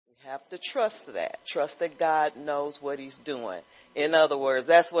Have to trust that. Trust that God knows what he's doing. In other words,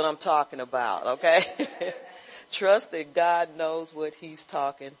 that's what I'm talking about, okay? Trust that God knows what he's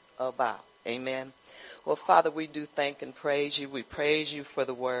talking about. Amen. Well, Father, we do thank and praise you. We praise you for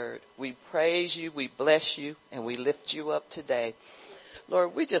the word. We praise you, we bless you, and we lift you up today.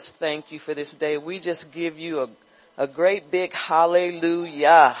 Lord, we just thank you for this day. We just give you a great big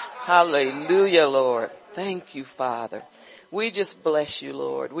hallelujah. Hallelujah, Lord. Thank you, Father. We just bless you,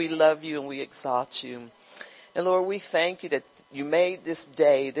 Lord. We love you and we exalt you. And Lord, we thank you that you made this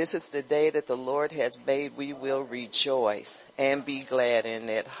day. This is the day that the Lord has made. We will rejoice and be glad in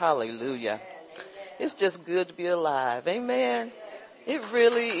it. Hallelujah. It's just good to be alive. Amen. It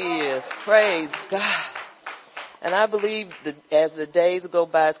really is. Praise God. And I believe that as the days go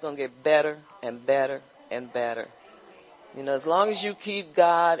by, it's going to get better and better and better. You know, as long as you keep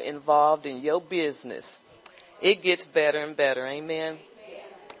God involved in your business, it gets better and better. Amen.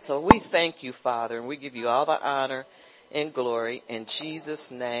 So we thank you, Father, and we give you all the honor and glory in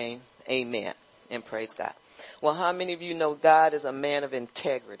Jesus' name. Amen. And praise God. Well, how many of you know God is a man of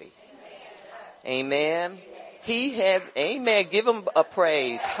integrity? Amen. He has, amen. Give him a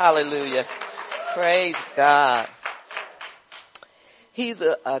praise. Hallelujah. Praise God. He's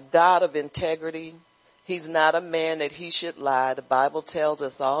a God of integrity. He's not a man that he should lie. The Bible tells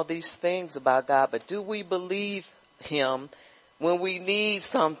us all these things about God, but do we believe him when we need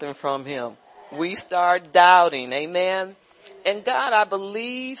something from him? We start doubting. Amen. And God, I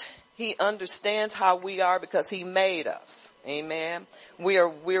believe he understands how we are because he made us. Amen.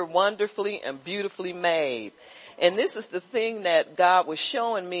 We're wonderfully and beautifully made. And this is the thing that God was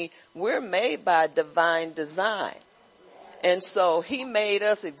showing me. We're made by divine design. And so he made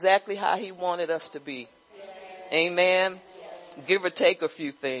us exactly how he wanted us to be. Amen. Give or take a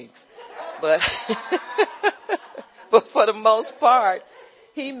few things. But, but for the most part,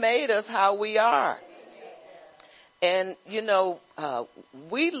 he made us how we are. And, you know,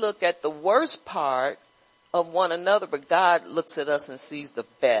 we look at the worst part of one another, but God looks at us and sees the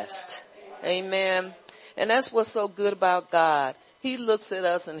best. Amen. And that's what's so good about God. He looks at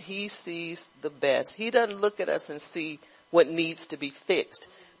us and he sees the best. He doesn't look at us and see what needs to be fixed,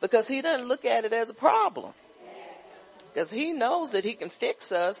 because he doesn't look at it as a problem, because he knows that he can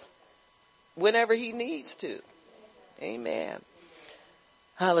fix us whenever he needs to. Amen.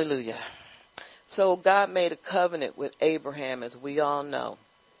 Hallelujah. So God made a covenant with Abraham, as we all know,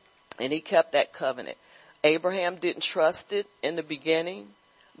 and he kept that covenant. Abraham didn't trust it in the beginning,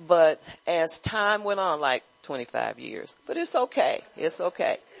 but as time went on, like 25 years, but it's okay. It's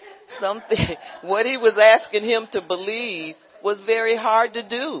okay. What he was asking him to believe was very hard to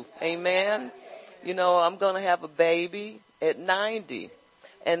do. Amen. You know, I'm going to have a baby at 90.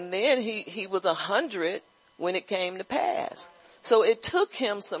 And then he was 100 when it came to pass. So it took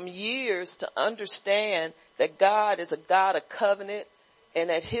him some years to understand that God is a God of covenant and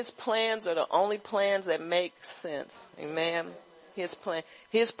that his plans are the only plans that make sense. Amen. His plan,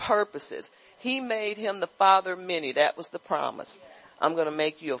 his purposes. He made him the father of many. That was the promise. I'm going to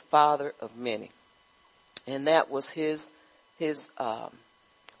make you a father of many. And that was his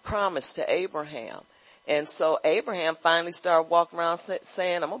promise to Abraham. And so Abraham finally started walking around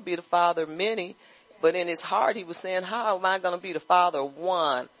saying, I'm going to be the father of many. But in his heart, he was saying, how am I going to be the father of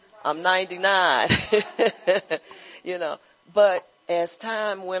one? I'm 99. You know, but as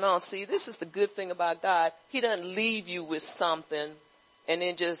time went on, see, this is the good thing about God. He doesn't leave you with something and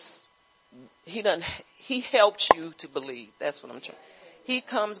then he helps you to believe. That's what I'm trying. He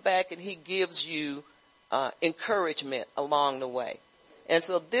comes back and he gives you encouragement along the way. And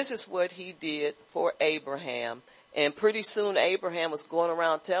so this is what he did for Abraham. And pretty soon Abraham was going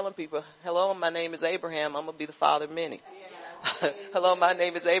around telling people, hello, my name is Abraham. I'm going to be the father of many. Hello, my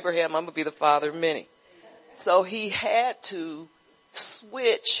name is Abraham. I'm going to be the father of many. So he had to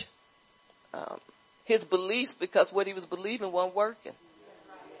switch his beliefs because what he was believing wasn't working.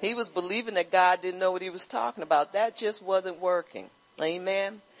 He was believing that God didn't know what he was talking about. That just wasn't working.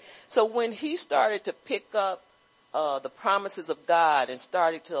 Amen. So when he started to pick up the promises of God and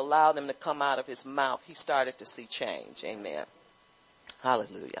started to allow them to come out of his mouth, he started to see change. Amen.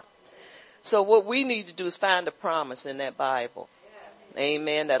 Hallelujah. So what we need to do is find a promise in that Bible.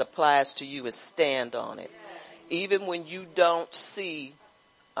 Amen. That applies to you, and stand on it. Even when you don't see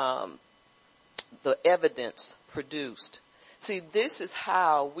the evidence produced. See, this is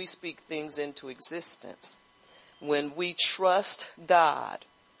how we speak things into existence. When we trust God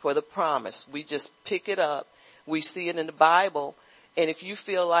for the promise, we just pick it up. We see it in the Bible. And if you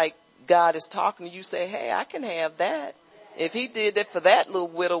feel like God is talking to you, say, hey, I can have that. If he did that for that little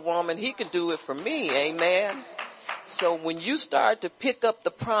widow woman, he can do it for me. Amen. So when you start to pick up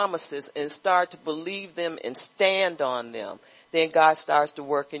the promises and start to believe them and stand on them, then God starts to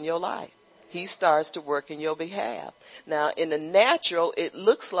work in your life. He starts to work in your behalf. Now, in the natural, it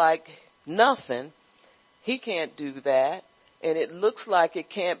looks like nothing. He can't do that. And it looks like it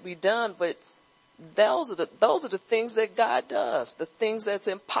can't be done, but those are the things that God does, the things that's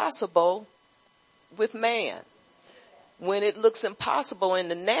impossible with man. When it looks impossible in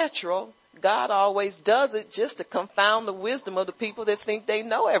the natural, God always does it just to confound the wisdom of the people that think they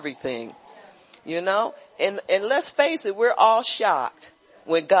know everything. You know? And let's face it, we're all shocked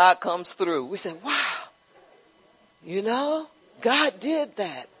when God comes through. We say, wow, you know, God did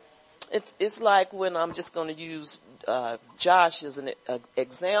that. It's like when I'm just going to use Josh as an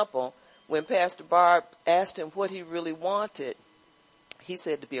example. When Pastor Barb asked him what he really wanted, he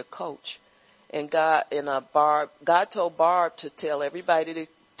said to be a coach. And God told Barb to tell everybody to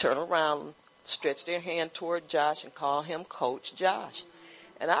turn around, stretch their hand toward Josh and call him Coach Josh.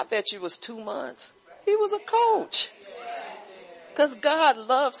 And I bet you it was 2 months. He was a coach. Because God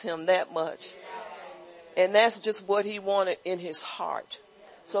loves him that much. And that's just what he wanted in his heart.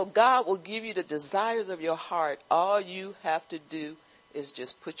 So God will give you the desires of your heart. All you have to do is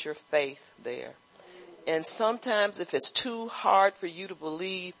just put your faith there. And sometimes if it's too hard for you to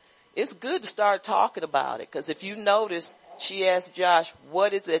believe, it's good to start talking about it. Because if you notice, she asked Josh,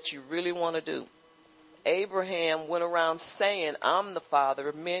 what is it you really want to do? Abraham went around saying, I'm the father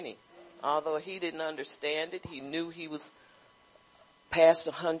of many. Although he didn't understand it, he knew he was past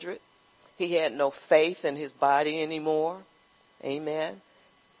 100. He had no faith in his body anymore. Amen.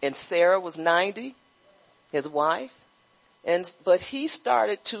 And Sarah was 90, his wife. But he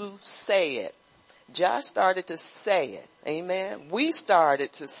started to say it. Josh started to say it. Amen. We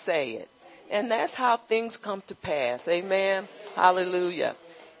started to say it. And that's how things come to pass. Amen. Hallelujah.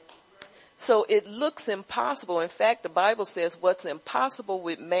 So it looks impossible. In fact, the Bible says what's impossible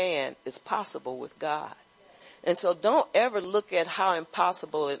with man is possible with God. And so don't ever look at how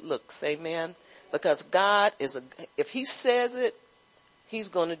impossible it looks. Amen. Because God if he says it, he's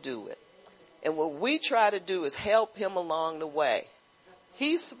going to do it. And what we try to do is help him along the way.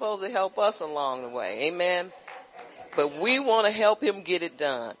 He's supposed to help us along the way. Amen. But we want to help him get it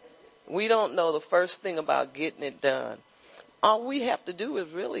done. We don't know the first thing about getting it done. All we have to do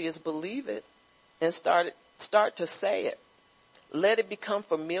is believe it and start to say it. Let it become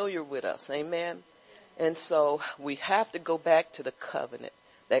familiar with us. Amen. And so we have to go back to the covenant,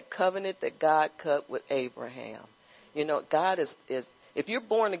 that covenant that God cut with Abraham. You know, God is if you're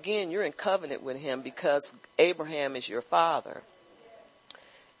born again, you're in covenant with him because Abraham is your father.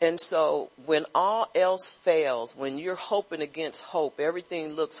 And so when all else fails, when you're hoping against hope,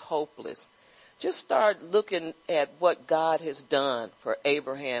 everything looks hopeless, just start looking at what God has done for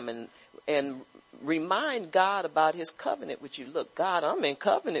Abraham and remind God about his covenant with you. Look, God, I'm in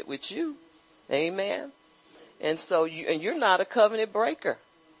covenant with you. Amen. And so you're not a covenant breaker.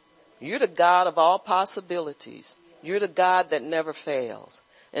 You're the God of all possibilities. You're the God that never fails.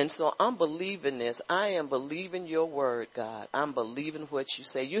 And so I'm believing this. I am believing your word, God. I'm believing what you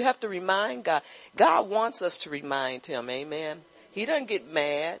say. You have to remind God. God wants us to remind him. Amen. He doesn't get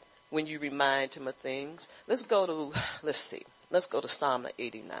mad when you remind him of things. Let's go to Psalm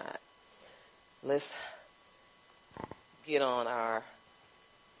 89. Let's get on our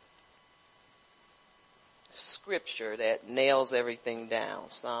scripture that nails everything down.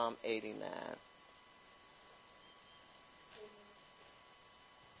 Psalm 89.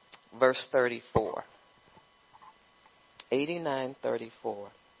 Verse 34. 89:34.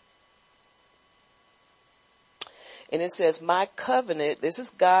 And it says, my covenant, this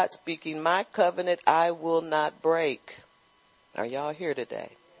is God speaking, my covenant I will not break. Are y'all here today?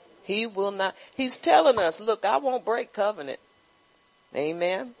 He will not. He's telling us, look, I won't break covenant.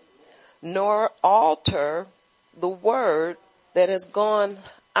 Amen. Nor alter the word that has gone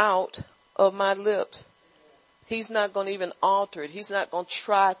out of my lips. He's not going to even alter it. He's not going to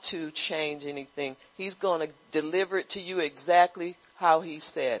try to change anything. He's going to deliver it to you exactly how he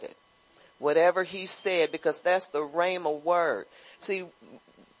said it. Whatever he said, because that's the rhema word. See,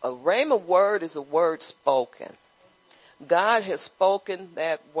 a rhema word is a word spoken. God has spoken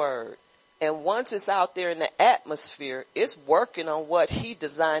that word. And once it's out there in the atmosphere, it's working on what he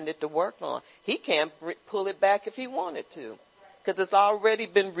designed it to work on. He can't pull it back if he wanted to, because it's already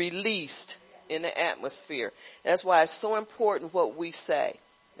been released in the atmosphere. That's why it's so important what we say.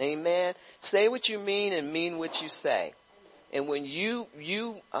 Amen. Say what you mean and mean what you say. And when you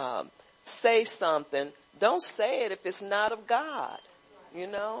say something, don't say it if it's not of God. You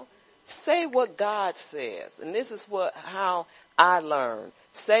know, say what God says. And this is how I learned.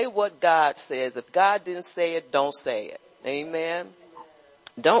 Say what God says. If God didn't say it, don't say it. Amen.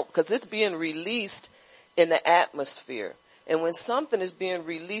 Don't, because it's being released in the atmosphere. And when something is being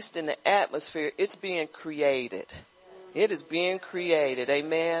released in the atmosphere, it's being created. It is being created.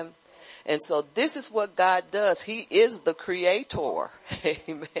 Amen. And so this is what God does. He is the creator.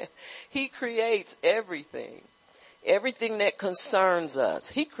 Amen. He creates everything. Everything that concerns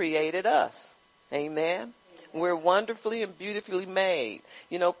us. He created us. Amen. We're wonderfully and beautifully made.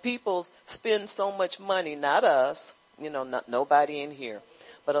 You know, people spend so much money, not us, not nobody in here,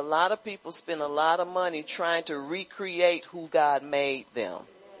 but a lot of people spend a lot of money trying to recreate who God made them.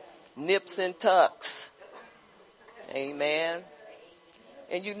 Nips and tucks. Amen.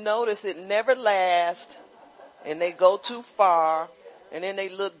 And you notice it never lasts, and they go too far, and then they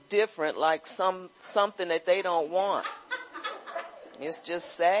look different, like something that they don't want. It's just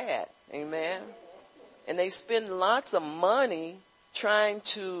sad. Amen. And they spend lots of money trying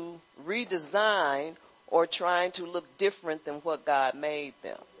to redesign or trying to look different than what God made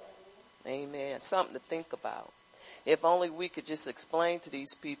them. Amen. Something to think about. If only we could just explain to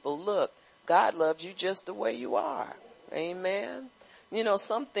these people, look, God loves you just the way you are. Amen.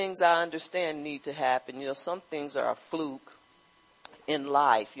 Some things I understand need to happen. Some things are a fluke in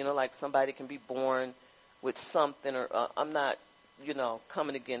life. Like somebody can be born with something, or I'm not,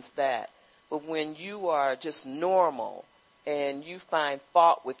 coming against that. But when you are just normal and you find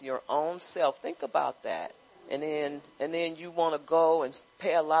fault with your own self, think about that. And then you want to go and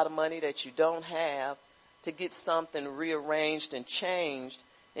pay a lot of money that you don't have to get something rearranged and changed.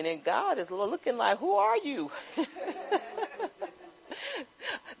 And then God is looking like, who are you?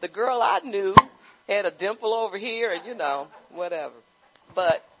 The girl I knew had a dimple over here and, whatever.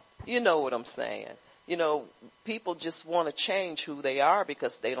 But you know what I'm saying. People just want to change who they are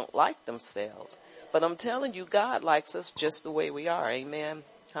because they don't like themselves. But I'm telling you, God likes us just the way we are. Amen.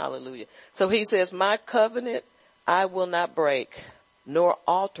 Hallelujah. So he says, my covenant I will not break, nor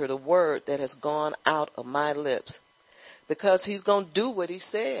alter the word that has gone out of my lips. Because he's going to do what he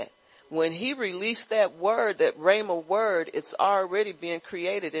said. When he released that word, that rhema word, it's already being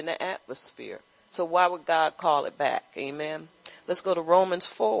created in the atmosphere. So why would God call it back? Amen. Let's go to Romans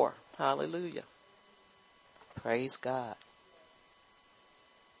 4. Hallelujah. Praise God.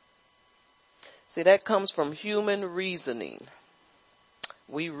 See, that comes from human reasoning.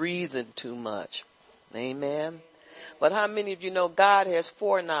 We reason too much. Amen. But how many of you know God has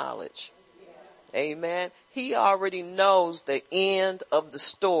foreknowledge? Amen. He already knows the end of the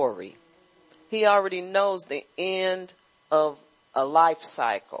story. He already knows the end of a life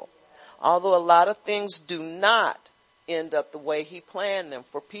cycle. Although a lot of things do not end up the way he planned them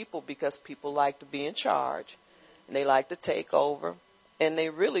for people, because people like to be in charge and they like to take over, and they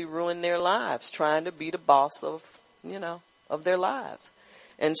really ruin their lives trying to be the boss of their lives.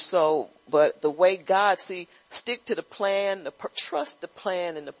 And so, but the way God, stick to the plan, trust the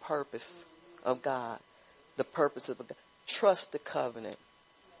plan and the purpose of God, the purpose of God. Trust the covenant.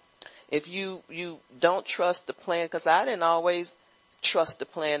 If you don't trust the plan, because I didn't always trust the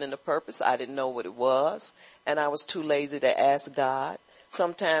plan and the purpose. I didn't know what it was, and I was too lazy to ask God.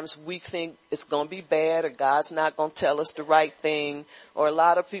 Sometimes we think it's going to be bad, or God's not going to tell us the right thing. Or a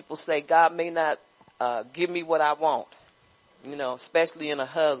lot of people say God may not give me what I want, especially in a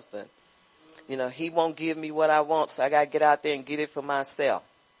husband. He won't give me what I want, so I got to get out there and get it for myself.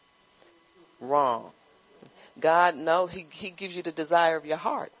 Wrong. God knows he gives you the desire of your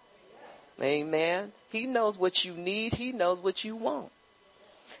heart. Amen. He knows what you need. He knows what you want.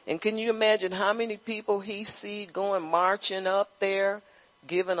 And can you imagine how many people he see going marching up there,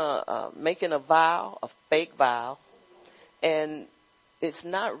 making a vow, a fake vow, and it's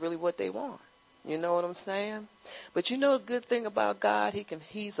not really what they want. You know what I'm saying? But the good thing about God,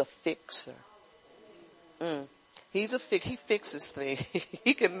 he's a fixer. He fixes things.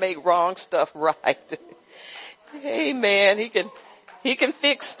 He can make wrong stuff right. Amen. He can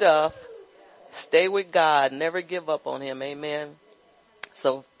fix stuff. Stay with God. Never give up on him. Amen.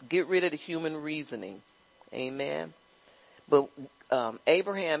 So get rid of the human reasoning. Amen. But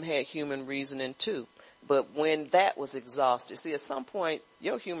Abraham had human reasoning too. But when that was exhausted, see, at some point,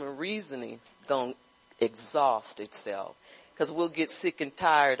 your human reasoning is going to exhaust itself, because we'll get sick and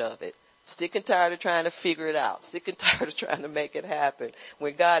tired of it. Sick and tired of trying to figure it out. Sick and tired of trying to make it happen,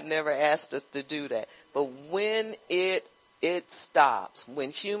 when God never asked us to do that. But when it stops,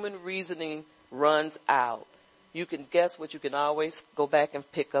 when human reasoning runs out, you can always go back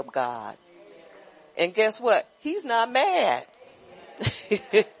and pick up God. And guess what? He's not mad.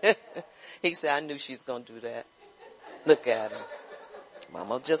 He said, I knew she's going to do that. Look at her.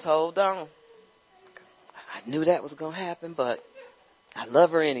 Mama, just hold on. I knew that was going to happen, but I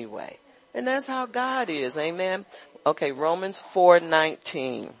love her anyway. And that's how God is. Amen. Okay, Romans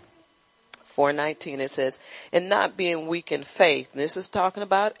 4:19. 4:19 it says, and not being weak in faith. This is talking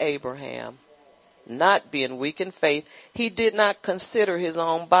about Abraham. Not being weak in faith, he did not consider his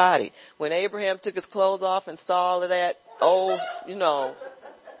own body. When Abraham took his clothes off and saw all of that old,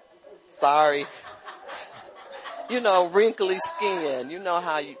 wrinkly skin,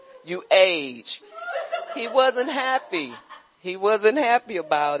 how you age. He wasn't happy. He wasn't happy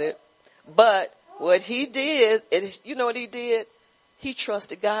about it. But what he did, you know what he did? He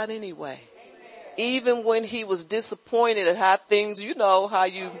trusted God anyway. Even when he was disappointed at how things, how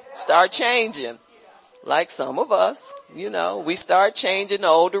you start changing. Like some of us, we start changing the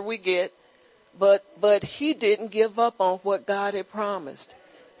older we get. But he didn't give up on what God had promised.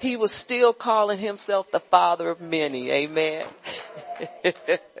 He was still calling himself the father of many. Amen.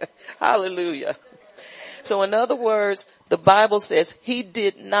 Hallelujah. So in other words, the Bible says he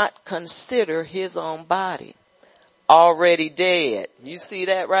did not consider his own body already dead. You see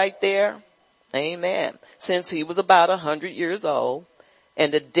that right there? Amen. Since he was about 100 years old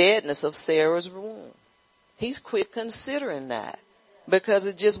and the deadness of Sarah's womb. He's quit considering that because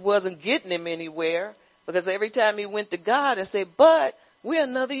it just wasn't getting him anywhere. Because every time he went to God and said, but we're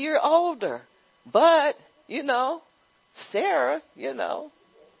another year older. But, Sarah,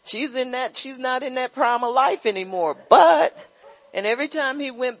 she's not in that prime of life anymore. And every time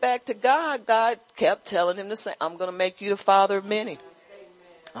he went back to God, God kept telling him to say, I'm going to make you the father of many.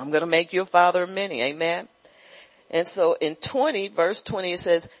 I'm going to make you a father of many. Amen. And so in verse 20, it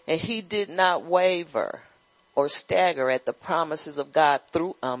says, and he did not waver or stagger at the promises of God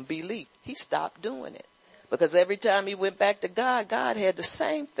through unbelief. He stopped doing it because every time he went back to God, God had the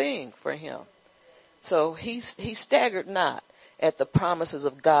same thing for him. So he staggered not at the promises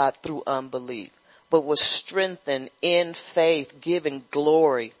of God through unbelief, but was strengthened in faith, giving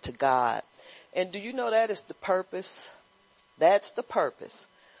glory to God. And do you know that is the purpose? That's the purpose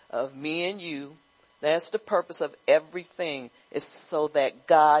of me and you. That's the purpose of everything, is so that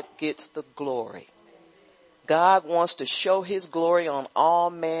God gets the glory. God wants to show his glory on all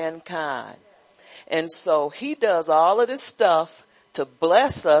mankind. And so he does all of this stuff to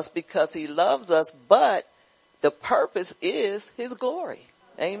bless us because he loves us, but the purpose is his glory.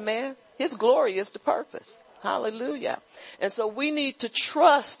 Amen. His glory is the purpose. Hallelujah. And so we need to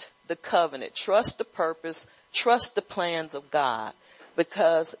trust the covenant, trust the purpose, trust the plans of God,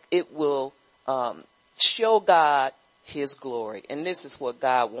 because it will show God his glory. And this is what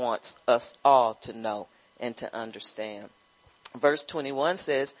God wants us all to know and to understand. Verse 21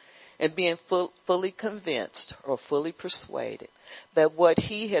 says, and being fully convinced or fully persuaded that what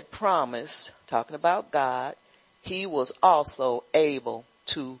he had promised, talking about God, he was also able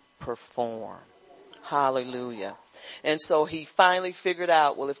to perform. Hallelujah. And so he finally figured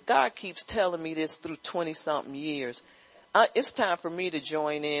out, well, if God keeps telling me this through 20-something years, it's time for me to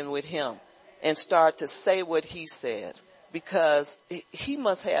join in with him and start to say what he says, because he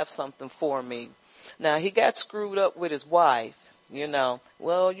must have something for me. Now, he got screwed up with his wife,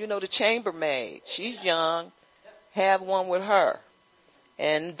 the chambermaid. She's young. Have one with her.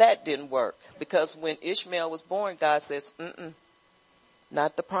 And that didn't work, because when Ishmael was born, God says,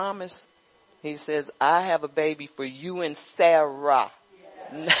 not the promise. He says, I have a baby for you and Sarah.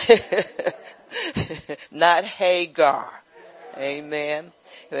 Not Hagar. Amen.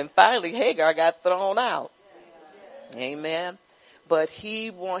 And finally, Hagar got thrown out. Amen. But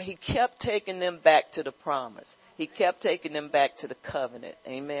he kept taking them back to the promise. He kept taking them back to the covenant.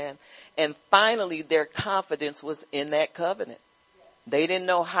 Amen. And finally, their confidence was in that covenant. They didn't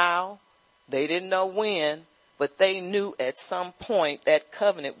know how. They didn't know when. But they knew at some point that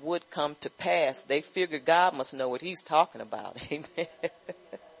covenant would come to pass. They figured God must know what he's talking about. Amen.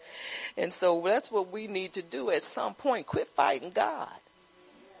 And so that's what we need to do at some point. Quit fighting God.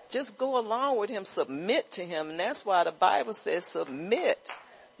 Just go along with him, submit to him. And that's why the Bible says submit,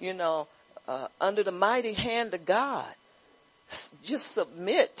 under the mighty hand of God. Just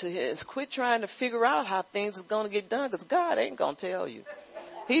submit to his. Quit trying to figure out how things is going to get done, because God ain't going to tell you.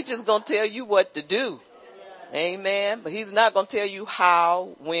 He's just going to tell you what to do. Amen. But he's not going to tell you how,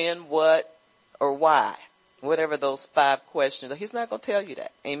 when, what, or why. Whatever those 5 questions are. He's not going to tell you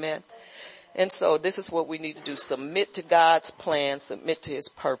that. Amen. And so this is what we need to do. Submit to God's plan. Submit to his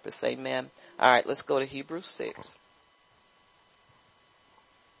purpose. Amen. All right, let's go to Hebrews 6.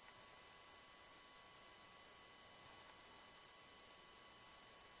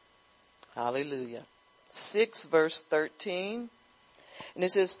 Hallelujah. 6 verse 13. And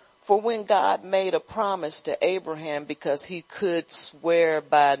it says, for when God made a promise to Abraham, because he could swear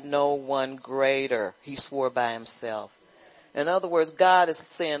by no one greater, he swore by himself. In other words, God is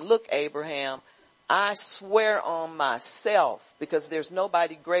saying, look, Abraham, I swear on myself, because there's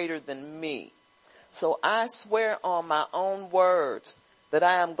nobody greater than me. So I swear on my own words that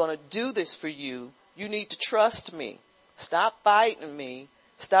I am going to do this for you. You need to trust me. Stop fighting me.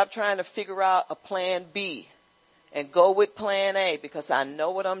 Stop trying to figure out a plan B and go with plan A, because I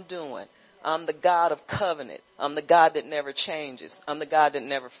know what I'm doing. I'm the God of covenant. I'm the God that never changes. I'm the God that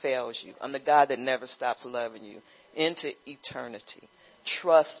never fails you. I'm the God that never stops loving you into eternity.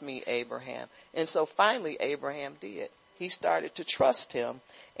 Trust me, Abraham. And so finally Abraham did. He started to trust him.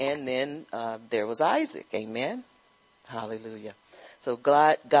 And then there was Isaac. Amen. Hallelujah. So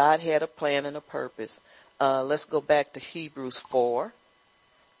God had a plan and a purpose. Let's go back to Hebrews 4.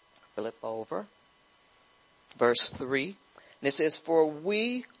 Flip over. Verse 3. And it says, for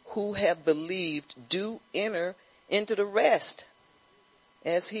we who have believed do enter into the rest,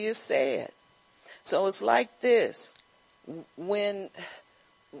 as he has said. So it's like this. When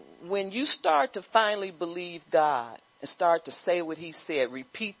you start to finally believe God and start to say what he said,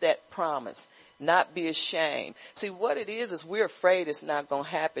 repeat that promise, not be ashamed. See, what it is we're afraid it's not going to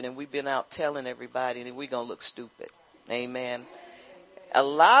happen, and we've been out telling everybody, and we're going to look stupid. Amen. A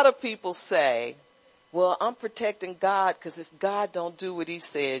lot of people say, well, I'm protecting God because if God don't do what he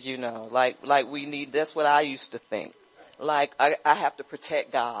said, like we need, that's what I used to think. Like I have to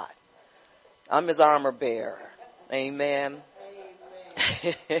protect God. I'm his armor bearer. Amen.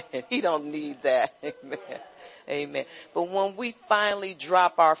 He don't need that. Amen. Amen. But when we finally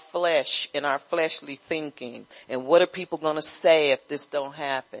drop our flesh and our fleshly thinking, and what are people going to say if this don't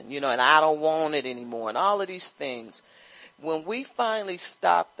happen? And I don't want it anymore, and all of these things. When we finally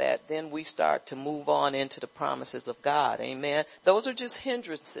stop that, then we start to move on into the promises of God. Amen. Those are just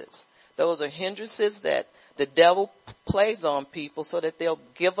hindrances. Those are hindrances that the devil plays on people so that they'll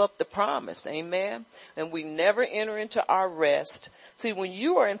give up the promise. Amen. And we never enter into our rest. See, when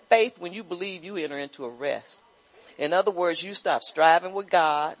you are in faith, when you believe, you enter into a rest. In other words, you stop striving with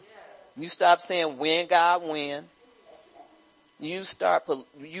God. You stop saying, when, God, when. You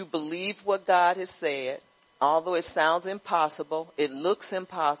believe what God has said. Although it sounds impossible, it looks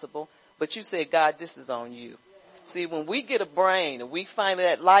impossible, but you say, God, this is on you. See, when we get a brain and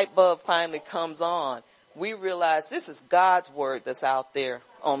that light bulb finally comes on, we realize this is God's word that's out there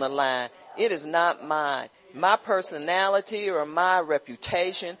on the line. It is not mine. My personality or my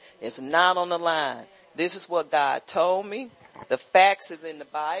reputation is not on the line. This is what God told me. The facts is in the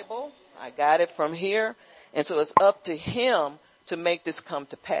Bible. I got it from here. And so it's up to him to make this come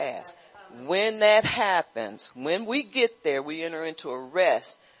to pass. When that happens, when we get there, we enter into a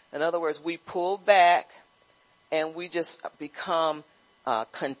rest. In other words, we pull back and we just become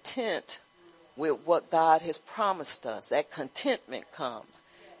content with what God has promised us. That contentment comes.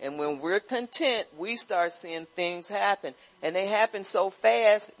 And when we're content, we start seeing things happen. And they happen so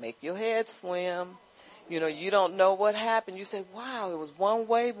fast, make your head swim. You don't know what happened. You say, wow, it was one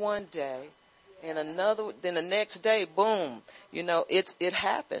way one day. And then the next day, boom, it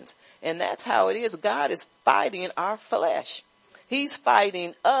happens. And that's how it is. God is fighting our flesh. He's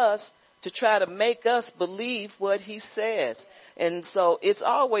fighting us to try to make us believe what he says. And so it's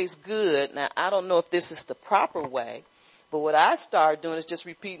always good. Now, I don't know if this is the proper way, but what I started doing is just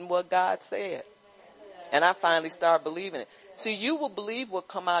repeating what God said. And I finally started believing it. See, you will believe what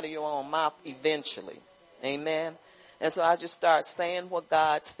come out of your own mouth eventually. Amen. And so I just started saying what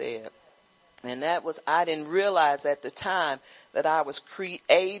God said. And I didn't realize at the time that I was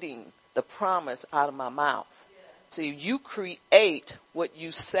creating the promise out of my mouth. See, you create what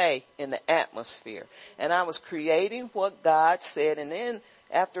you say in the atmosphere. And I was creating what God said. And then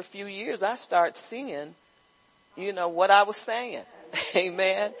after a few years, I started seeing, what I was saying.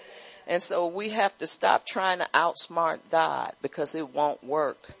 Amen. And so we have to stop trying to outsmart God, because it won't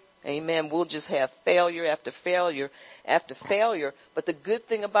work. Amen. We'll just have failure after failure after failure. But the good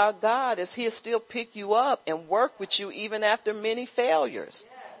thing about God is he'll still pick you up and work with you even after many failures.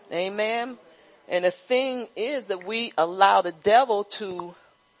 Amen. And the thing is that we allow the devil to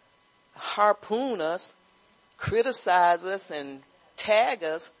harpoon us, criticize us, and tag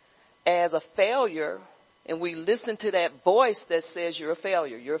us as a failure. And we listen to that voice that says you're a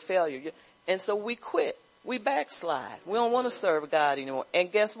failure, you're a failure. And so we quit. We backslide. We don't want to serve God anymore.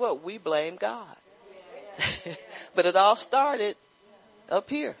 And guess what? We blame God. But it all started up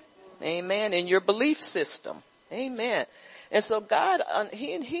here. Amen. In your belief system. Amen. And so God,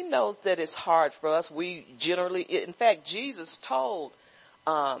 he knows that it's hard for us. We generally, in fact, Jesus told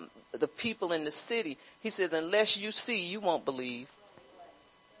the people in the city, he says, unless you see, you won't believe.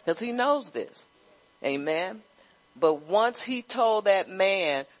 Because he knows this. Amen. But once he told that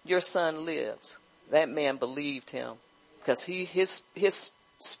man, your son lives, that man believed him. because his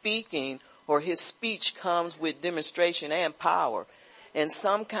speaking or his speech comes with demonstration and power. In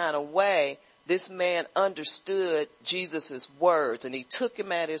some kind of way, this man understood Jesus' words, and he took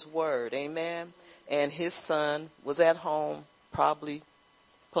him at his word. Amen. And his son was at home, probably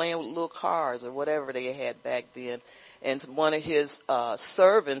playing with little cars or whatever they had back then. And one of his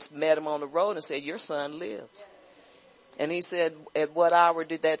servants met him on the road and said, "Your son lives." And he said, "At what hour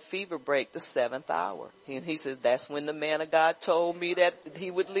did that fever break?" "The 7th hour. He said, "That's when the man of God told me that he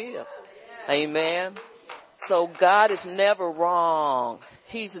would live." Amen. So God is never wrong.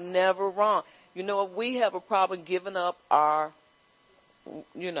 He's never wrong. You know, we have a problem giving up our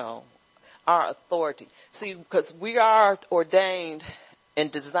authority. See, because we are ordained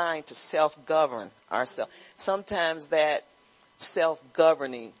and designed to self-govern ourselves. Sometimes that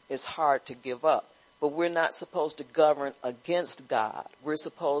self-governing is hard to give up. But we're not supposed to govern against God. We're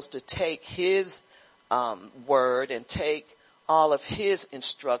supposed to take his word and take all of his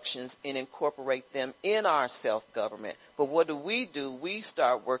instructions and incorporate them in our self-government. But what do? We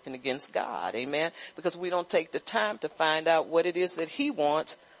start working against God. Amen. Because we don't take the time to find out what it is that he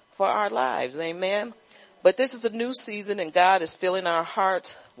wants for our lives. Amen. But this is a new season, and God is filling our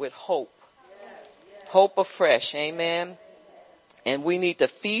hearts with hope. Hope afresh. Amen. And we need to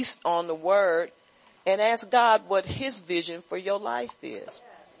feast on the word and ask God what his vision for your life is.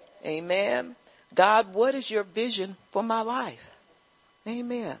 Amen. God, what is your vision for my life?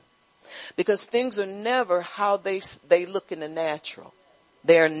 Amen. Because things are never how they look in the natural.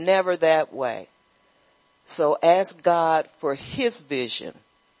 They're never that way. So ask God for his vision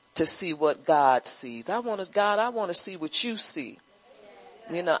to see what God sees. I want to see what you see.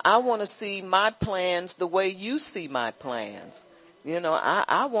 You know, I want to see my plans the way you see my plans. You know,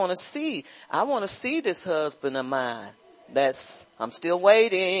 I want to see this husband of mine. I'm still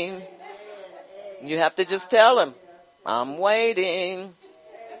waiting. You have to just tell him, I'm waiting.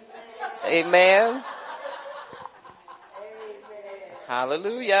 Amen.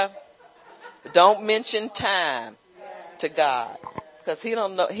 Hallelujah. Don't mention time to God, because he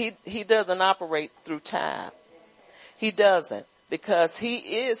don't know, he doesn't operate through time. He doesn't, because he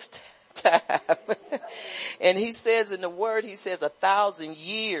is time. And he says in the word, he says 1,000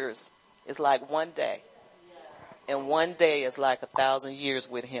 years is like one day. And one day is like 1,000 years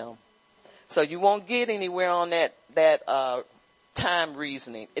with him. So you won't get anywhere on that time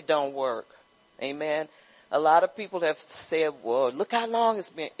reasoning. It don't work. Amen. A lot of people have said, well, look how long it's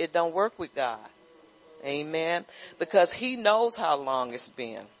been. It don't work with God. Amen. Because he knows how long it's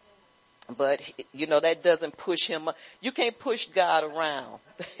been. But, you know, that doesn't push him. You can't push God around.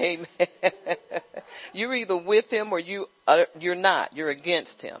 Amen. You're either with him or you're not. You're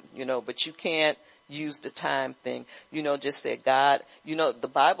against him, you know, but you can't use the time thing. You know, just say, God, you know, the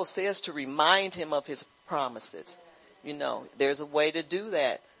Bible says to remind him of his promises. You know, there's a way to do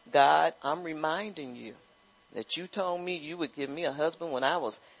that. God, I'm reminding you that you told me you would give me a husband when I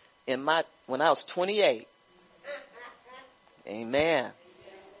was 28. Amen.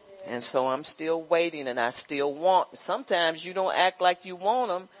 And so I'm still waiting, and I still want. Sometimes you don't act like you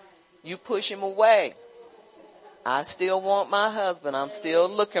want him. You push him away. I still want my husband. I'm still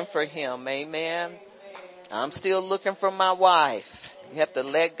looking for him. Amen. I'm still looking for my wife. You have to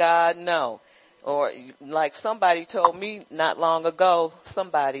let God know. Or like somebody told me not long ago,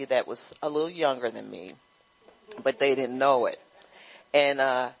 somebody that was a little younger than me, but they didn't know it.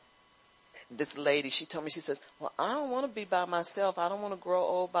 And this lady, she told me, she says, well, I don't want to be by myself. I don't want to grow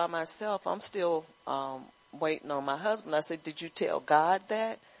old by myself. I'm still waiting on my husband. I said, did you tell God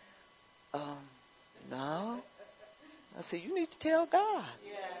that? No. I said, you need to tell God.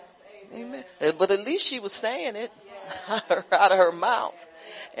 Amen. But at least she was saying it out of her mouth.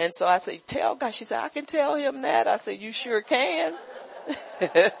 And so I said, tell God. She said, I can tell him that. I said, you sure can.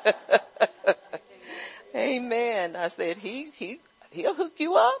 Amen. I said, he'll hook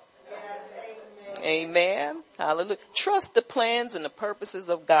you up. Amen. Hallelujah. Trust the plans and the purposes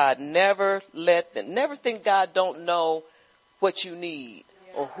of God. Never think God don't know what you need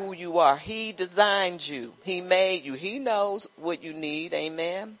or who you are. He designed you. He made you. He knows what you need.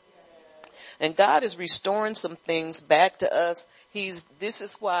 Amen. And God is restoring some things back to us. This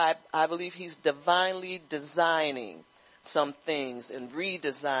is why I believe he's divinely designing some things and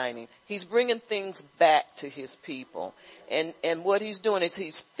redesigning. He's bringing things back to his people. And what he's doing is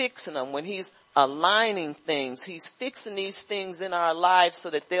he's fixing them. When he's aligning things, he's fixing these things in our lives so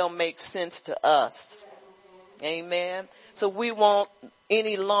that they'll make sense to us. Amen. So we won't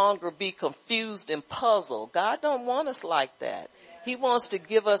any longer be confused and puzzled. God don't want us like that. He wants to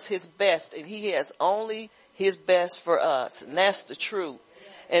give us his best, and he has only his best for us. And that's the truth.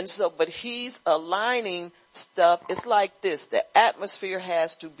 And so, but he's aligning stuff. It's like this. The atmosphere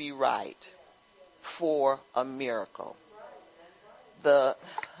has to be right for a miracle.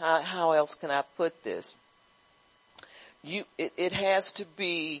 How else can I put this? It has to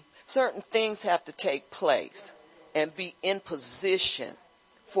be, certain things have to take place and be in position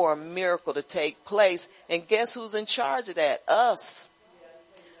for a miracle to take place. And guess who's in charge of that? Us.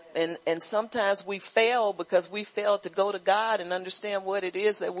 And sometimes we fail because we fail to go to God and understand what it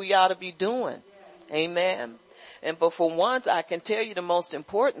is that we ought to be doing. Amen. But for once, I can tell you the most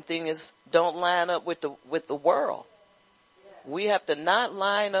important thing is don't line up with the world. We have to not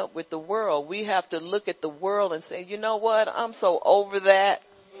line up with the world. We have to look at the world and say, you know what? I'm so over that.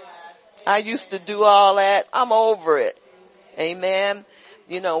 I used to do all that. I'm over it. Amen.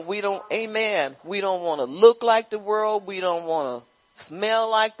 We don't want to look like the world. We don't want to smell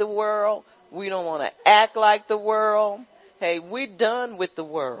like the world. We don't want to act like the world. Hey, we're done with the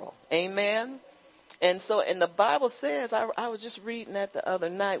world. Amen. And the Bible says, I was just reading that the other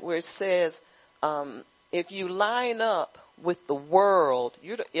night where it says, if you line up with the world,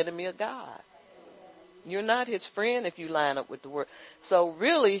 you're the enemy of God. You're not his friend if you line up with the world. So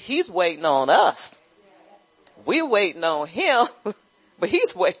really, he's waiting on us. We're waiting on him, but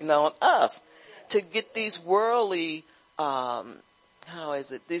he's waiting on us to get these worldly,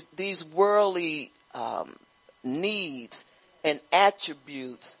 these worldly, needs and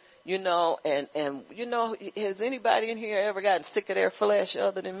attributes, has anybody in here ever gotten sick of their flesh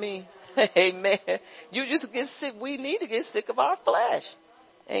other than me? Amen. You just get sick. We need to get sick of our flesh.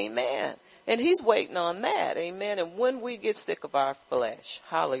 Amen. And he's waiting on that. Amen. And when we get sick of our flesh,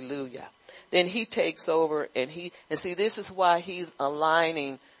 hallelujah, then he takes over and see, this is why he's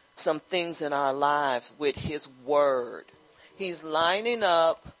aligning some things in our lives with his word. He's lining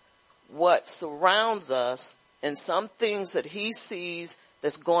up what surrounds us and some things that he sees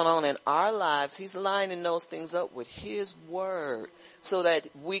that's going on in our lives. He's lining those things up with his word so that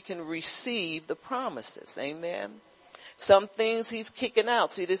we can receive the promises. Amen. Some things he's kicking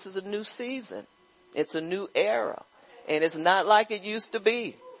out. See, this is a new season. It's a new era. And it's not like it used to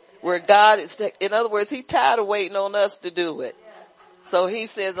be where God is, in other words, he's tired of waiting on us to do it. So he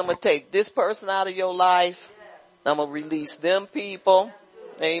says, I'm going to take this person out of your life. I'm going to release them people.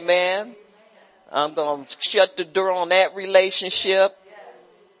 Amen. I'm going to shut the door on that relationship.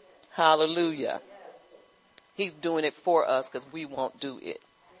 Hallelujah. He's doing it for us because we won't do it.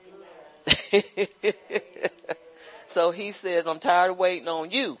 So he says, I'm tired of waiting on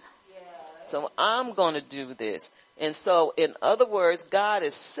you. So I'm going to do this. And so, in other words, God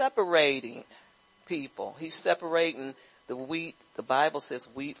is separating people. He's separating the wheat. The Bible says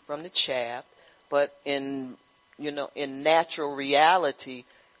wheat from the chaff. But in natural reality,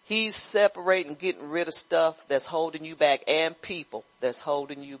 he's separating, getting rid of stuff that's holding you back and people that's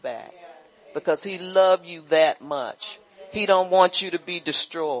holding you back. Because he loved you that much. He don't want you to be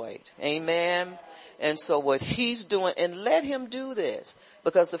destroyed. Amen. And so what he's doing, and let him do this,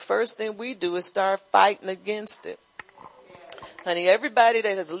 because the first thing we do is start fighting against it. Honey, everybody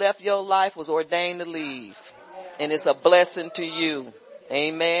that has left your life was ordained to leave. And it's a blessing to you.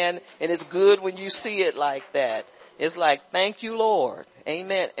 Amen. And it's good when you see it like that. It's like, thank you, Lord.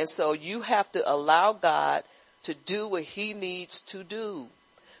 Amen. And so you have to allow God to do what he needs to do.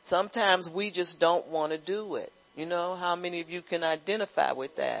 Sometimes we just don't want to do it. How many of you can identify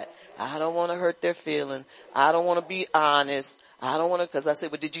with that? I don't want to hurt their feelings. I don't want to be honest. I don't want to, because I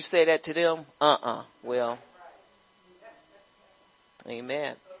said, well, did you say that to them? Well,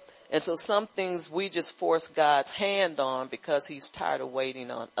 amen. And so some things we just force God's hand on because he's tired of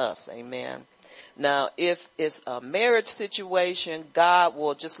waiting on us. Amen. Now, if it's a marriage situation, God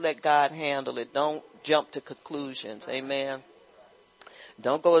will just let God handle it. Don't jump to conclusions. Amen.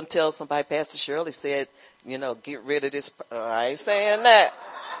 Don't go and tell somebody, Pastor Shirley said, get rid of this. I ain't saying that.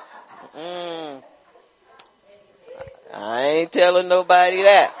 I ain't telling nobody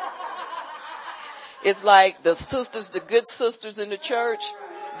that. It's like the good sisters in the church,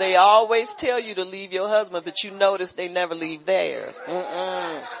 they always tell you to leave your husband, but you notice they never leave theirs.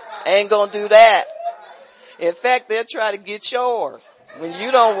 Ain't gonna do that. In fact, they'll try to get yours when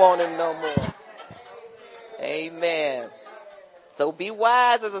you don't want him no more. Amen. So be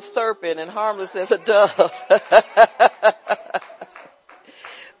wise as a serpent and harmless as a dove.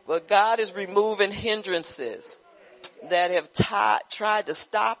 But God is removing hindrances that have tried to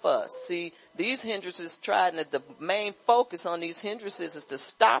stop us. See, these hindrances the main focus on these hindrances is to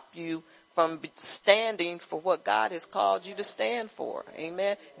stop you from standing for what God has called you to stand for.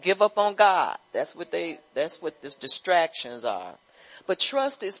 Amen. Give up on God. That's what the distractions are. But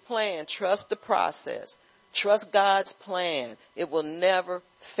trust his plan. Trust the process. Trust God's plan. It will never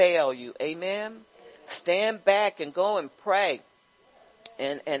fail you. Amen. Stand back and go and pray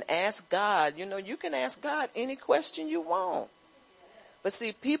and ask God. You know, you can ask God any question you want. But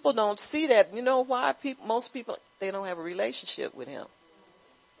see, people don't see that. You know why? Most people, they don't have a relationship with him.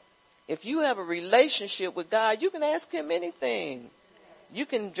 If you have a relationship with God, you can ask him anything. You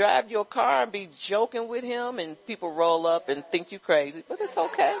can drive your car and be joking with him and people roll up and think you crazy, but it's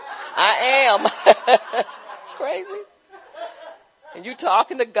okay. I am crazy. And you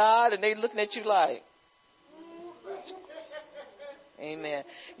talking to God and they looking at you like, amen.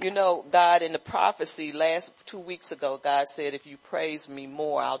 You know, God in the prophecy 2 weeks ago, God said, if you praise me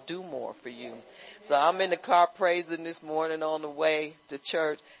more, I'll do more for you. So I'm in the car praising this morning on the way to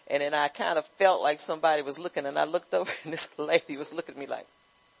church. And then I kind of felt like somebody was looking, and I looked over and this lady was looking at me like,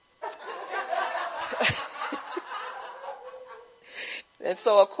 and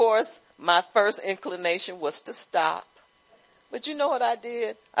so of course my first inclination was to stop. But you know what I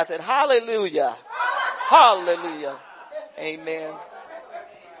did? I said, hallelujah, hallelujah, amen,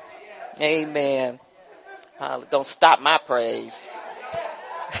 amen. Don't stop my praise.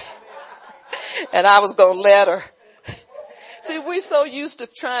 And I was going to let her. See, we're so used to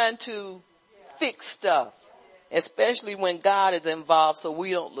trying to fix stuff, especially when God is involved, so we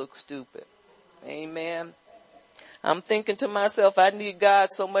don't look stupid. Amen. I'm thinking to myself, I need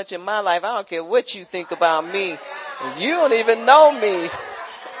God so much in my life. I don't care what you think about me. You don't even know me.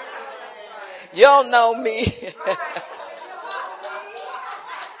 You don't know me.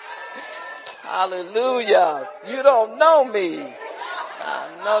 Hallelujah. You don't know me. I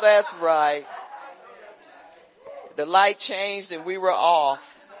know that's right. The light changed and we were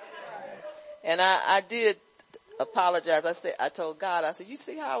off. And I did apologize. I told God, I said, you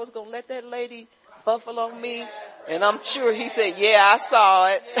see how I was going to let that lady buffalo me? And I'm sure he said, yeah, I saw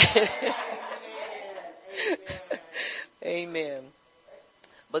it. Amen.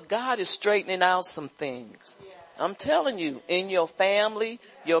 But God is straightening out some things. I'm telling you, in your family,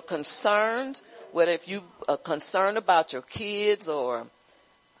 your concerns, whether if you are concerned about your kids or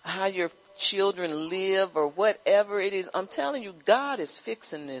how your children live or whatever it is, I'm telling you, God is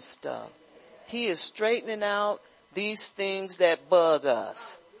fixing this stuff. He is straightening out these things that bug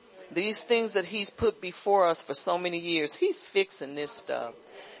us. These things that he's put before us for so many years. He's fixing this stuff.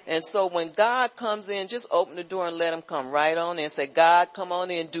 And so when God comes in, just open the door and let him come right on in. Say, God, come on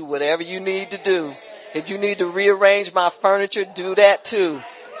in, do whatever you need to do. If you need to rearrange my furniture, do that too.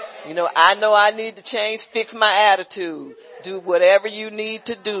 You know I need to change, fix my attitude. Do whatever you need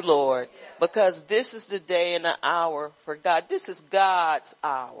to do, Lord. Because this is the day and the hour for God. This is God's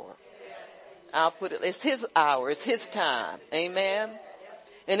hour. I'll put it, it's his hour, it's his time. Amen.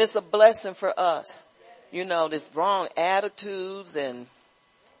 And it's a blessing for us. You know, this wrong attitudes and,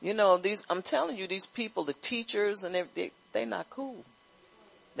 you know, I'm telling you, these people, the teachers and they're not cool.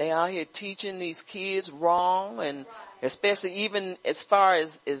 They out here teaching these kids wrong, and especially even as far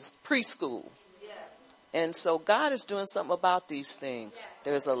as preschool. And so God is doing something about these things.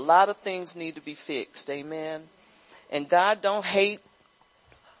 There's a lot of things need to be fixed. Amen. And God don't hate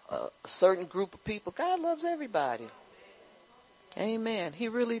a certain group of people. God loves everybody. Amen. He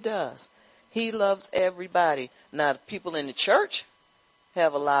really does. He loves everybody. Now, the people in the church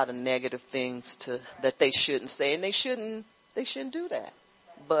have a lot of negative things that they shouldn't say, and they shouldn't do that.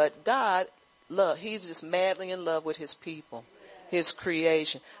 But God, he's just madly in love with his people, his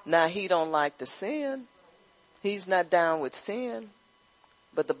creation. Now, he don't like the sin. He's not down with sin.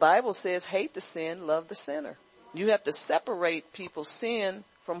 But the Bible says, hate the sin, love the sinner. You have to separate people's sin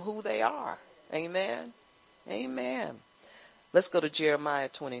from who they are. Amen. Amen. Let's go to Jeremiah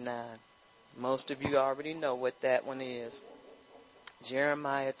 29. Most of you already know what that one is.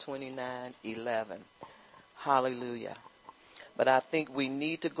 Jeremiah 29:11. Hallelujah. But I think we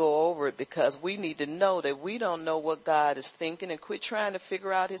need to go over it because we need to know that we don't know what God is thinking, and quit trying to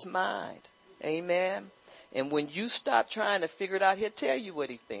figure out his mind. Amen. And when you stop trying to figure it out, he'll tell you what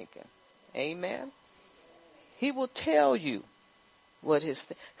he's thinking. Amen. He will tell you what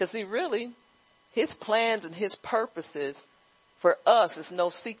because see, really, his plans and his purposes for us is no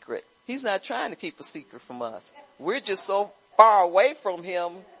secret. He's not trying to keep a secret from us. We're just so far away from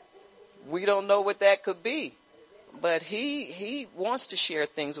him, we don't know what that could be. But he wants to share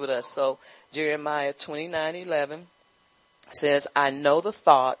things with us. So Jeremiah 29:11 says, I know the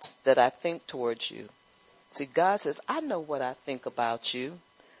thoughts that I think towards you. See, God says, I know what I think about you.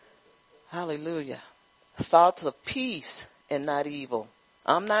 Hallelujah. Thoughts of peace and not evil.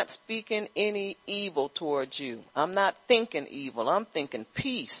 I'm not speaking any evil towards you. I'm not thinking evil. I'm thinking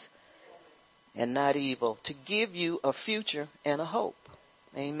peace and not evil, to give you a future and a hope.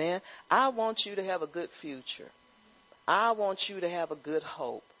 Amen. I want you to have a good future. I want you to have a good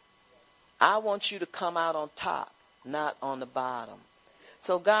hope. I want you to come out on top, not on the bottom.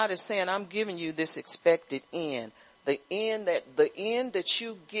 So God is saying, I'm giving you this expected end. The end that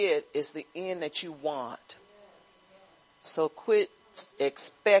you get is the end that you want. So quit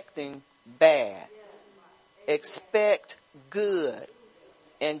expecting bad. Expect good,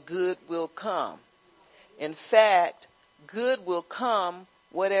 and good will come. In fact, good will come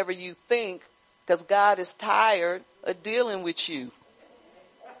whatever you think, because God is tired of dealing with you.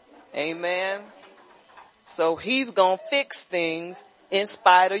 Amen. So he's going to fix things in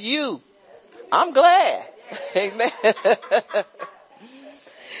spite of you. I'm glad. Amen.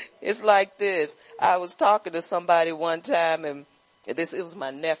 It's like this. I was talking to somebody one time, and it was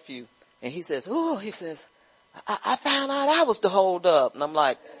my nephew, and he says, I found out I was the hold up. And I'm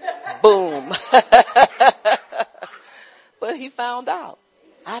like, boom. But he found out.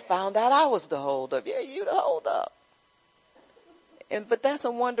 I found out I was the hold up. Yeah, you the hold up. But that's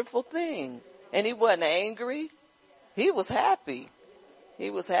a wonderful thing. And he wasn't angry. He was happy.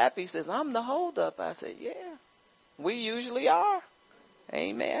 He says, I'm the hold up. I said, yeah, we usually are.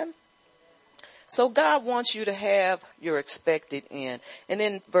 Amen. So God wants you to have your expected end. And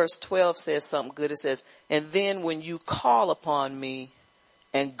then verse 12 says something good. It says, and then when you call upon me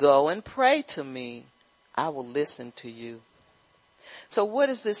and go and pray to me, I will listen to you. So what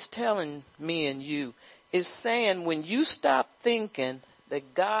is this telling me and you? It's saying when you stop thinking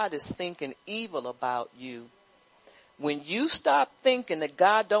that God is thinking evil about you, when you stop thinking that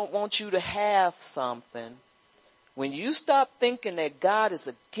God don't want you to have something, when you stop thinking that God is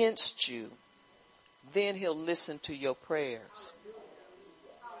against you, then he'll listen to your prayers.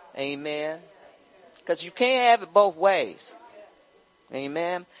 Amen. Because you can't have it both ways.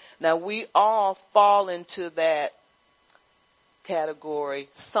 Amen. Now we all fall into that category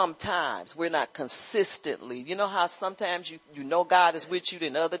sometimes. We're not consistently. You know how sometimes you know God is with you,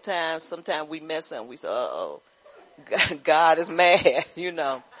 then other times, sometimes we mess up. We say, uh-oh, God is mad, you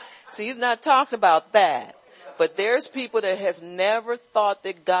know. So he's not talking about that. But there's people that has never thought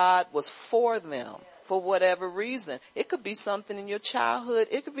that God was for them for whatever reason. It could be something in your childhood.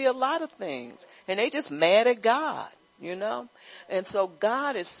 It could be a lot of things. And they just mad at God, you know. And so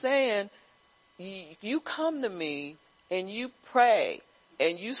God is saying, you come to me and you pray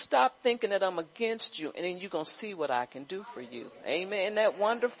and you stop thinking that I'm against you, and then you're going to see what I can do for you. Amen. Isn't that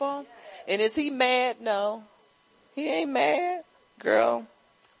wonderful? And is he mad? No. He ain't mad, girl.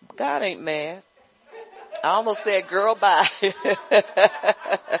 God ain't mad. I almost said, girl, bye.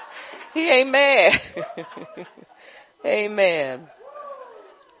 He ain't mad. Amen.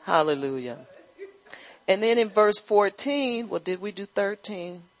 Hallelujah. And then in verse 14, well, did we do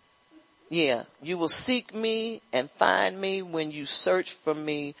 13? Yeah. You will seek me and find me when you search for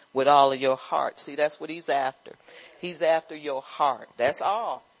me with all of your heart. See, that's what he's after. He's after your heart. That's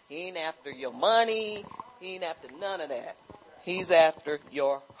all. He ain't after your money. He ain't after none of that. He's after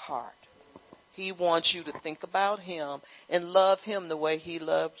your heart. He wants you to think about him and love him the way he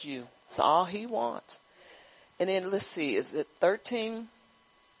loved you. That's all he wants. And then let's see, is it 13?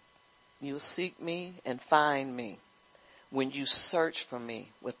 You'll seek me and find me when you search for me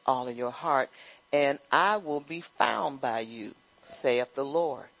with all of your heart, and I will be found by you, saith the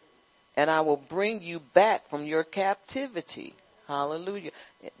Lord. And I will bring you back from your captivity. Hallelujah.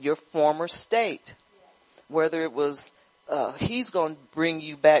 Your former state. Whether it was he's going to bring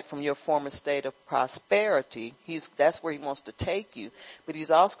you back from your former state of prosperity. That's where he wants to take you. But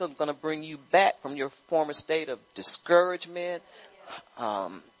he's also going to bring you back from your former state of discouragement,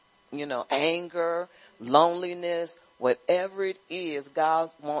 anger, loneliness, whatever it is, God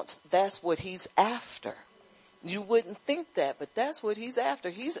wants, that's what he's after. You wouldn't think that, but that's what he's after.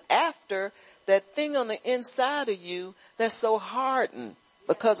 He's after that thing on the inside of you that's so hardened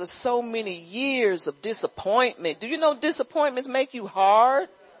because of so many years of disappointment. Do you know disappointments make you hard?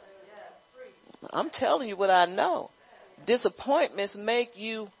 I'm telling you what I know. Disappointments make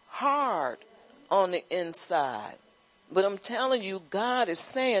you hard on the inside. But I'm telling you, God is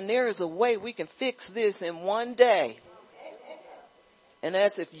saying there is a way we can fix this in one day. And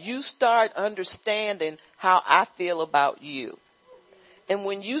that's if you start understanding how I feel about you. And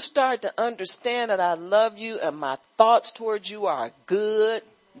when you start to understand that I love you and my thoughts towards you are good,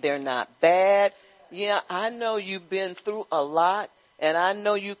 they're not bad. Yeah, I know you've been through a lot, and I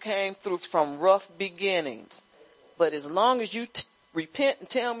know you came through from rough beginnings. But as long as you repent and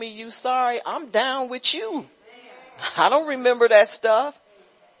tell me you sorry, I'm down with you. I don't remember that stuff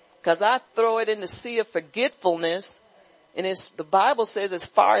because I throw it in the sea of forgetfulness. And the Bible says as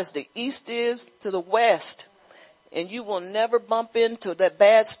far as the east is to the west, And you will never bump into that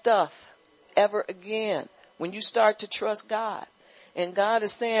bad stuff ever again when you start to trust God. And God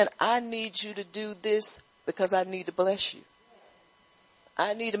is saying, I need you to do this because I need to bless you.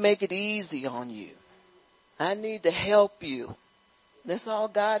 I need to make it easy on you. I need to help you. That's all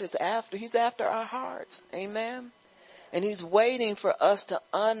God is after. He's after our hearts. Amen. And he's waiting for us to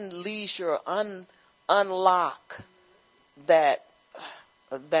unleash or unlock that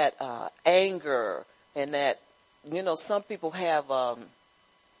anger and that, some people have,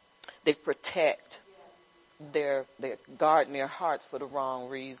 they protect their guarding their hearts for the wrong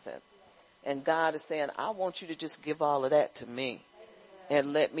reason. And God is saying, I want you to just give all of that to me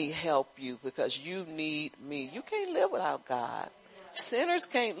and let me help you because you need me. You can't live without God. Sinners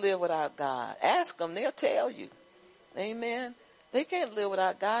can't live without God. Ask them, they'll tell you. Amen. They can't live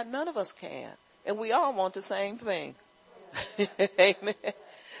without God. None of us can. And we all want the same thing. Amen.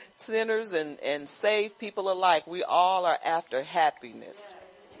 Sinners and saved people alike, we all are after happiness.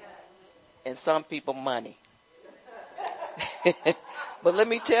 And some people money. But let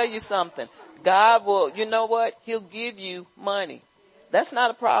me tell you something. God will, you know what? He'll give you money. That's not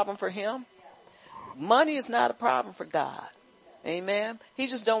a problem for him. Money is not a problem for God. Amen. He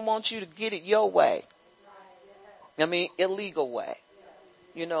just don't want you to get it your way. I mean, illegal way.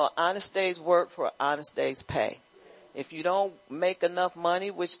 Honest day's work for an honest day's pay. If you don't make enough money,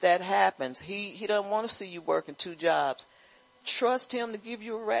 which that happens, he doesn't want to see you working 2 jobs. Trust him to give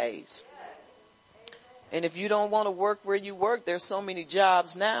you a raise. And if you don't want to work where you work, there's so many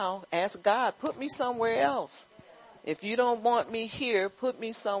jobs now. Ask God, put me somewhere else. If you don't want me here, put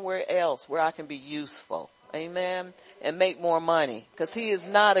me somewhere else where I can be useful. Amen. And make more money. Because he is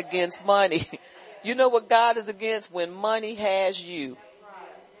not against money. You know what God is against? When money has you.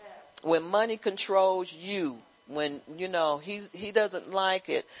 When money controls you. When, he doesn't like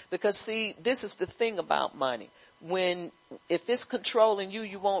it. Because see, this is the thing about money. If it's controlling you,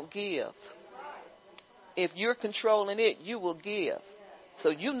 you won't give. If you're controlling it, you will give. So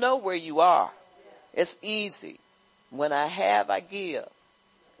you know where you are. It's easy. When I have, I give.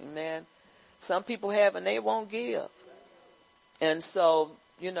 Amen. Some people have and they won't give. And so,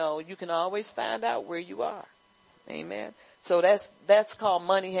 you can always find out where you are. Amen. So that's called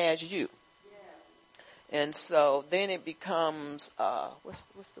money has you. And so then it becomes,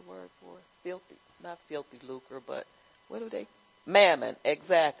 what's the word for it? Filthy, not filthy lucre, but what do they? Mammon,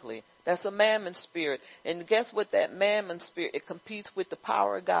 exactly. That's a mammon spirit. And guess what? That mammon spirit, it competes with the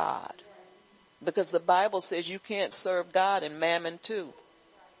power of God. Because the Bible says you can't serve God and mammon too.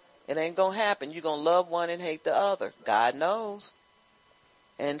 It ain't going to happen. You're going to love one and hate the other. God knows.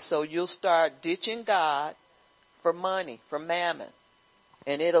 And so you'll start ditching God for money, for mammon.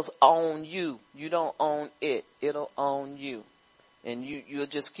 And it'll own you. You don't own it. It'll own you. And you'll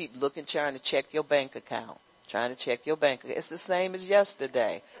just keep looking, trying to check your bank account. Trying to check your bank account. It's the same as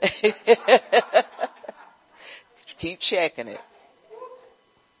yesterday. Keep checking it.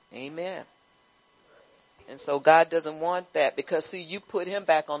 Amen. And so God doesn't want that because, see, you put him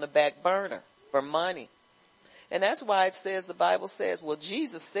back on the back burner for money. And that's why it says, the Bible says, well,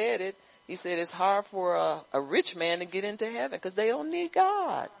 Jesus said it. He said it's hard for a rich man to get into heaven because they don't need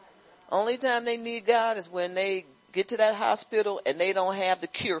God. Only time they need God is when they get to that hospital and they don't have the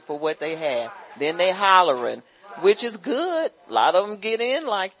cure for what they have. Then they hollering, which is good. A lot of them get in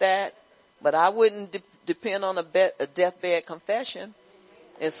like that. But I wouldn't depend on a deathbed confession.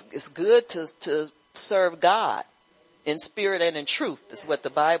 It's good to serve God in spirit and in truth. That's what the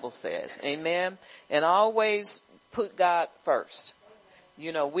Bible says. Amen. And always put God first.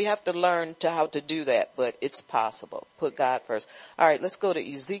 We have to learn how to do that, but it's possible. Put God first. All right, let's go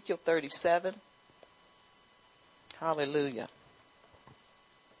to Ezekiel 37. Hallelujah.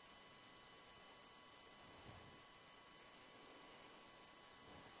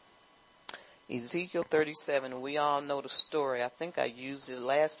 Ezekiel 37, we all know the story. I think I used it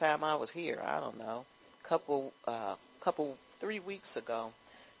last time I was here. I don't know. Couple 3 weeks ago.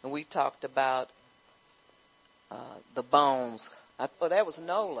 And we talked about the bones. That was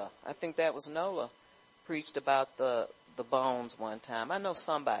Nola. I think that was Nola preached about the bones one time. I know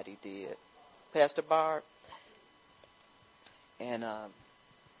somebody did. Pastor Barb. And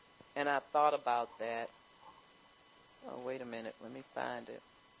I thought about that. Oh, wait a minute. Let me find it.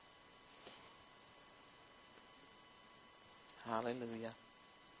 Hallelujah.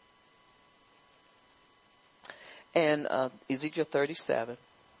 And Ezekiel 37,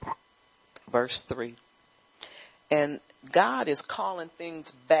 verse 3. And God is calling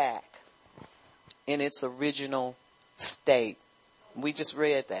things back in its original state. We just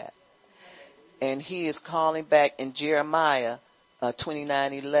read that. And he is calling back in Jeremiah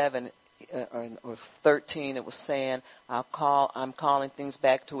 29:11. or 13, it was saying, I'm calling things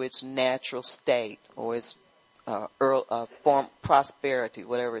back to its natural state, or its form, prosperity,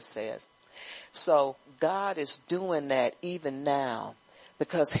 whatever it says. So God is doing that even now,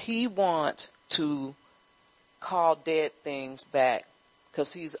 because he wants to call dead things back,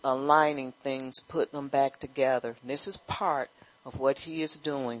 because he's aligning things, putting them back together. And this is part of what he is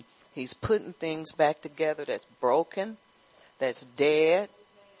doing. He's putting things back together that's broken, that's dead,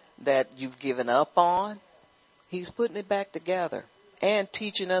 that you've given up on. He's putting it back together and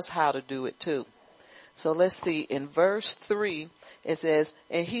teaching us how to do it too. So let's see, in verse 3, it says,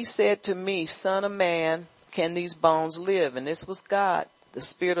 and he said to me, Son of man, can these bones live? And this was God, the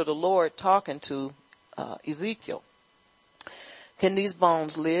Spirit of the Lord, talking to Ezekiel. Can these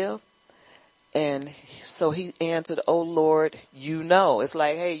bones live? And so he answered, oh Lord, you know. It's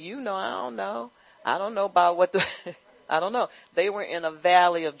like, hey, you know, I don't know. I don't know about what I don't know. They were in a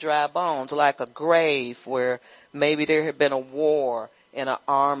valley of dry bones, like a grave where maybe there had been a war and an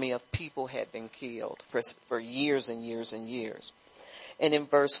army of people had been killed for years and years and years. And in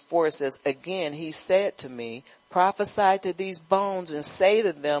verse 4 it says, again, he said to me, prophesy to these bones and say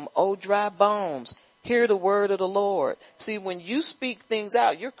to them, O dry bones, hear the word of the Lord. See, when you speak things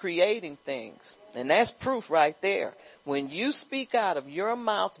out, you're creating things. And that's proof right there. When you speak out of your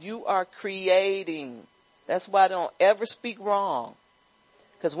mouth, you are creating. That's why don't ever speak wrong.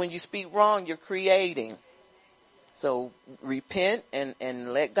 Because when you speak wrong, you're creating. So repent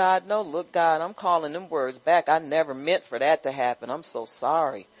and let God know, look, God, I'm calling them words back. I never meant for that to happen. I'm so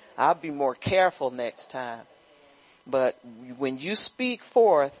sorry. I'll be more careful next time. But when you speak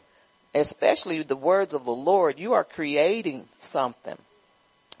forth, especially the words of the Lord, you are creating something.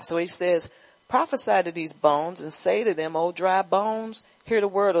 So he says, prophesy to these bones and say to them, O dry bones, hear the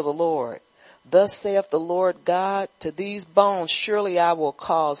word of the Lord. Thus saith the Lord God, to these bones surely I will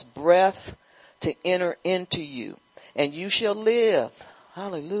cause breath to enter into you, and you shall live.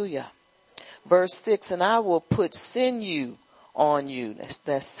 Hallelujah. Verse 6, and I will put sinew on you.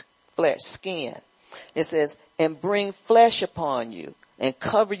 That's flesh, skin. It says, and bring flesh upon you, and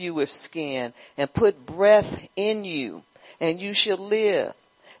cover you with skin, and put breath in you, and you shall live.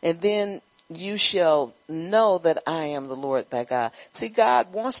 And then you shall know that I am the Lord thy God. See,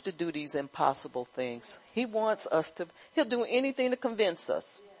 God wants to do these impossible things. He wants us to, he'll do anything to convince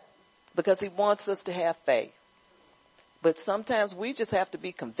us, because he wants us to have faith. But sometimes we just have to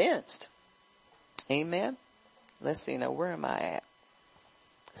be convinced. Amen. Let's see now, where am I at?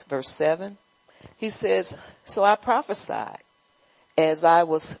 It's verse 7. He says, so I prophesied as I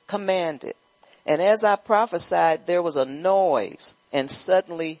was commanded. And as I prophesied, there was a noise and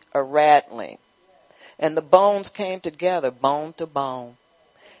suddenly a rattling. And the bones came together, bone to bone.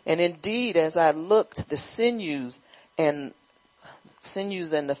 And indeed, as I looked, the sinews and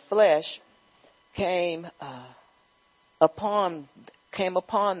the flesh came upon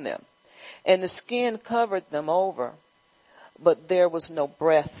them. And the skin covered them over, but there was no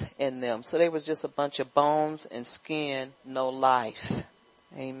breath in them. So there was just a bunch of bones and skin, no life.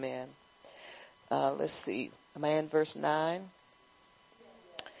 Amen. Let's see. Am I in verse 9?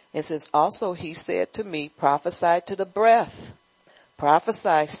 It says, also he said to me, prophesy to the breath.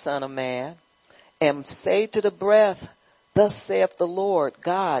 Prophesy, son of man, and say to the breath, thus saith the Lord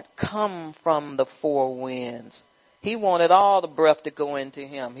God, come from the four winds. He wanted all the breath to go into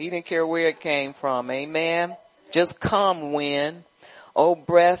him. He didn't care where it came from. Amen. Just come, wind, O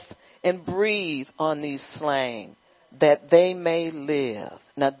breath, and breathe on these slain, that they may live.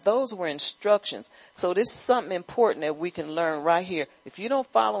 Now, those were instructions. So this is something important that we can learn right here. If you don't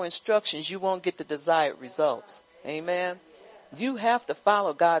follow instructions, you won't get the desired results. Amen. You have to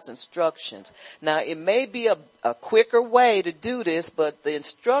follow God's instructions. Now, it may be a quicker way to do this, but the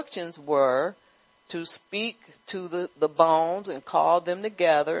instructions were to speak to the bones and call them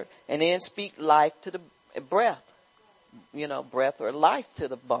together, and then speak life to the breath. Breath or life to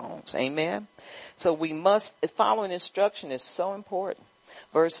the bones. Amen. So following instruction is so important.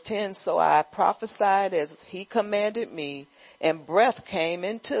 Verse 10, so I prophesied as he commanded me, and breath came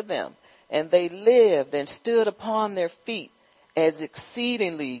into them, and they lived and stood upon their feet as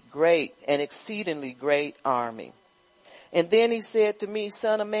exceedingly great army. And then he said to me,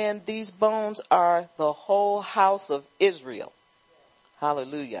 son of man, these bones are the whole house of Israel.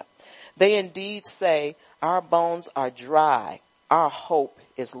 Hallelujah. They indeed say, our bones are dry, our hope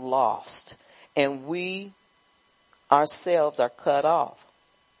is lost, and we ourselves are cut off.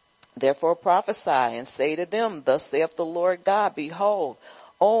 Therefore prophesy and say to them, thus saith the Lord God, behold,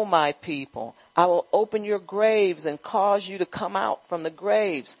 O my people, I will open your graves and cause you to come out from the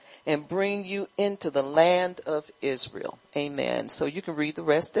graves and bring you into the land of Israel. Amen. So you can read the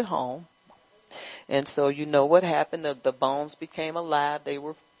rest at home. And so you know what happened? The bones became alive. They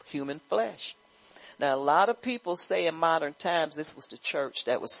were human flesh. Now, a lot of people say in modern times this was the church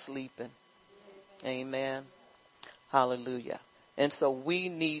that was sleeping. Amen. Hallelujah. And so we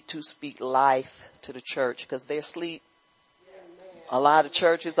need to speak life to the church because they're asleep. A lot of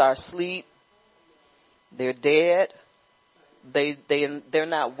churches are asleep. They're dead. They're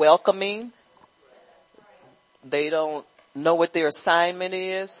not welcoming. They don't know what their assignment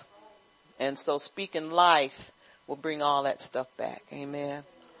is. And so speaking life will bring all that stuff back. Amen.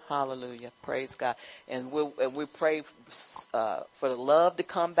 Hallelujah. Praise God. And we pray for the love to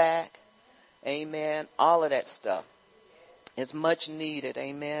come back. Amen. All of that stuff is much needed.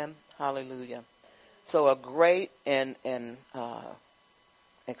 Amen. Hallelujah. So a great and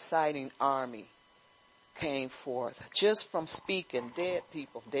exciting army came forth just from speaking. Dead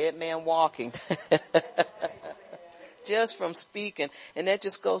people, dead man walking. Just from speaking. And that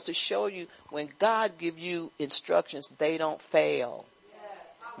just goes to show you when God give you instructions, they don't fail.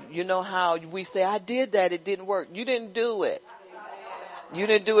 You know how we say, I did that, it didn't work. You didn't do it. You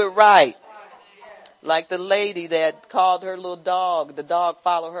didn't do it right. Like the lady that called her little dog. The dog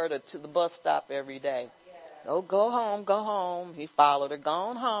followed her to the bus stop every day. Oh, go home, go home. He followed her,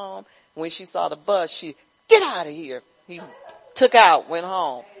 gone home. When she saw the bus, she, get out of here. He took out, went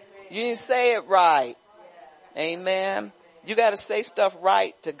home. You didn't say it right. Amen. You got to say stuff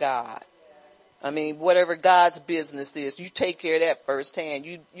right to God. I mean, whatever God's business is, you take care of that firsthand.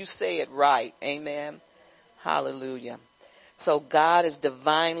 You say it right. Amen. Hallelujah. So God is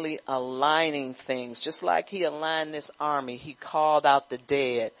divinely aligning things. Just like he aligned this army, he called out the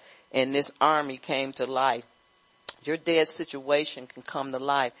dead and this army came to life. Your dead situation can come to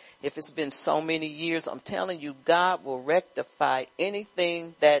life. If it's been so many years, I'm telling you, God will rectify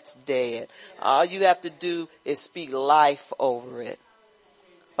anything that's dead. All you have to do is speak life over it.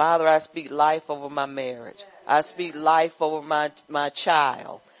 Father, I speak life over my marriage. I speak life over my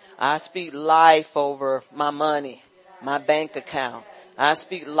child. I speak life over my money, my bank account. I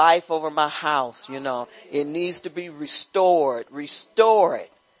speak life over my house. You know, it needs to be restored. Restore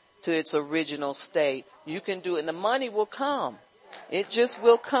it to its original state. You can do it and the money will come. It just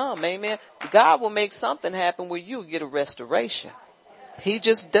will come. Amen. God will make something happen where you get a restoration. He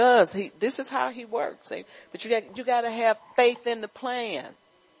just does. This is how he works. But you got to have faith in the plan.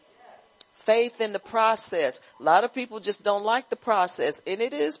 Faith in the process. A lot of people just don't like the process and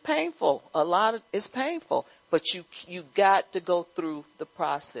it is painful. It's painful, but you got to go through the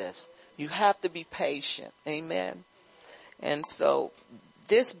process. You have to be patient. Amen. And so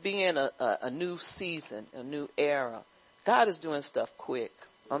this being a new season, a new era, God is doing stuff quick.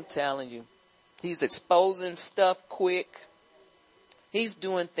 I'm telling you. He's exposing stuff quick. He's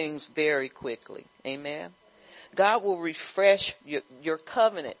doing things very quickly. Amen. God will refresh your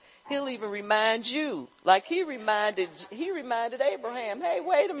covenant. He'll even remind you, like he reminded Abraham, hey,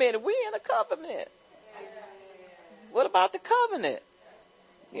 wait a minute, we in a covenant. What about the covenant?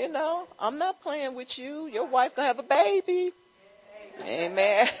 You know, I'm not playing with you. Your wife gonna have a baby.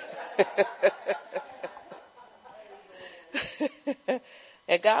 Amen.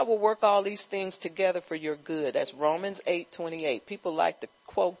 And God will work all these things together for your good. That's Romans 8:28. People like to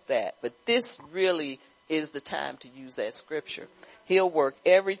quote that, but this really is the time to use that scripture. He'll work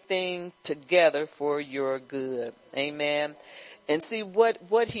everything together for your good. Amen. And see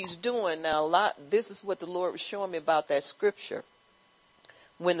what he's doing now. This is what the Lord was showing me about that scripture.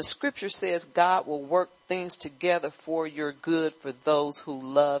 When the scripture says God will work things together for your good for those who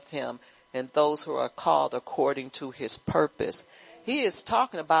love him and those who are called according to his purpose, he is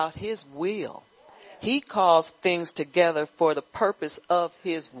talking about his will. He calls things together for the purpose of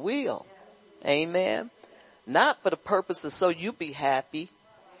his will. Amen. Not for the purpose of so you be happy,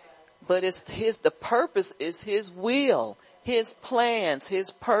 but the purpose is his will, his plans,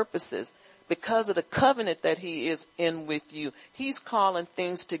 his purposes. Because of the covenant that he is in with you, he's calling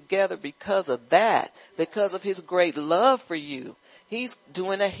things together because of that, because of his great love for you. He's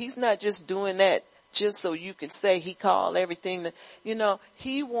doing that. He's not just doing that just so you can say he called everything that, you know,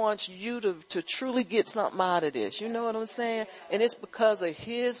 he wants you to truly get something out of this. You know what I'm saying? And it's because of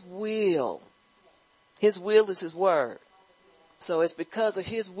his will. His will is his word. So it's because of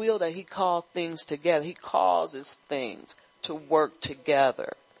his will that he called things together. He causes things to work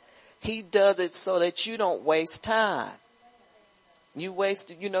together. He does it so that you don't waste time. You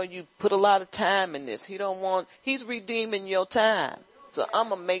put a lot of time in this. He's redeeming your time. So I'm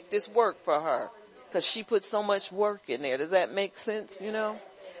going to make this work for her because she put so much work in there. Does that make sense? You know?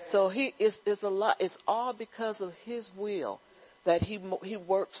 So it's a lot. It's all because of his will that he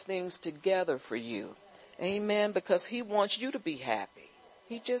works things together for you. Amen. Because he wants you to be happy.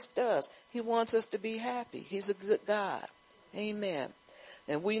 He just does. He wants us to be happy. He's a good God. Amen.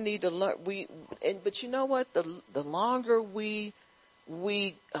 And we need to learn. But you know what? The longer we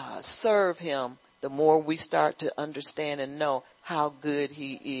serve Him, the more we start to understand and know how good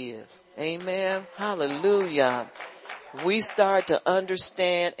He is. Amen. Hallelujah. We start to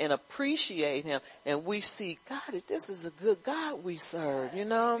understand and appreciate Him, and we see, God, this is a good God we serve, you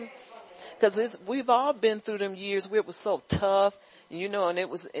know, because we've all been through them years where it was so tough, you know, and it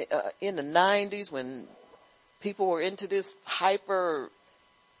was in the 90s when people were into this hyper,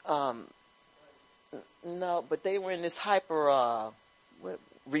 but they were in this hyper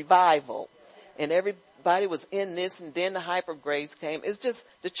revival, and everybody was in this, and then the hyper grace came. It's just,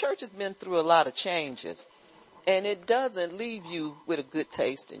 the church has been through a lot of changes. And it doesn't leave you with a good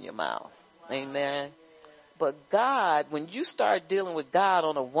taste in your mouth. Amen. But God, when you start dealing with God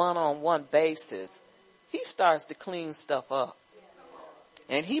on a one-on-one basis, He starts to clean stuff up.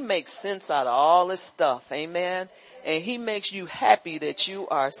 And He makes sense out of all this stuff. Amen. And He makes you happy that you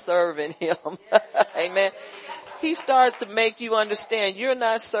are serving Him. Amen. He starts to make you understand you're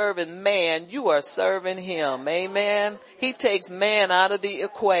not serving man, you are serving Him. Amen. He takes man out of the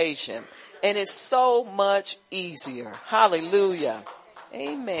equation. And it's so much easier. Hallelujah.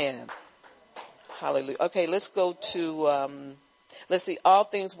 Amen. Hallelujah. Okay, let's go to, let's see, all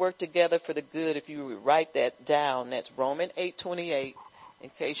things work together for the good. If you write that down, that's Romans 8:28, in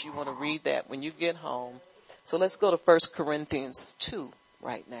case you want to read that when you get home. So let's go to 1 Corinthians 2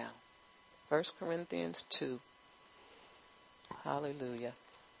 right now. 1 Corinthians 2. Hallelujah.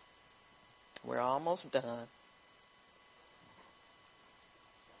 We're almost done.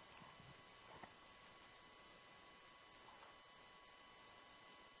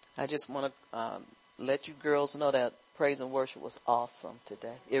 I just want to let you girls know that praise and worship was awesome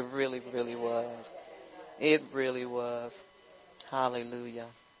today. It really, really was. It really was. Hallelujah.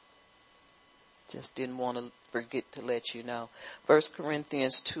 Just didn't want to forget to let you know. 1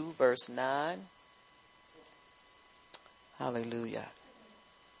 Corinthians 2, verse 9. Hallelujah.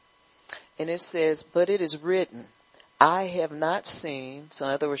 And it says, but it is written, I have not seen, so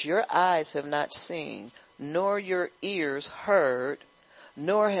in other words, your eyes have not seen, nor your ears heard,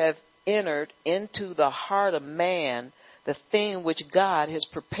 nor have entered into the heart of man the thing which God has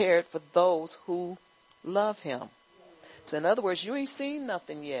prepared for those who love Him. So in other words, you ain't seen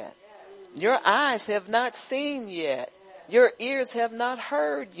nothing yet. Your eyes have not seen yet. Your ears have not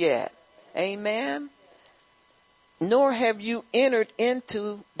heard yet. Amen. Nor have you entered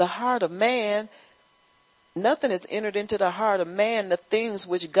into the heart of man. Nothing has entered into the heart of man the things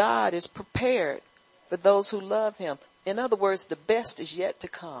which God has prepared for those who love Him. In other words, the best is yet to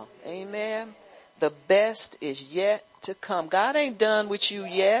come. Amen. The best is yet to come. God ain't done with you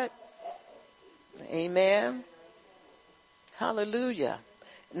yet. Amen. Hallelujah.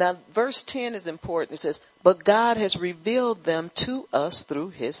 Now, verse 10 is important. It says, but God has revealed them to us through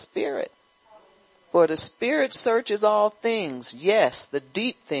His Spirit. For the Spirit searches all things, yes, the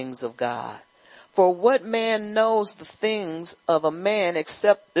deep things of God. For what man knows the things of a man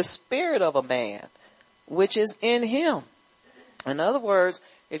except the spirit of a man, which is in him? In other words,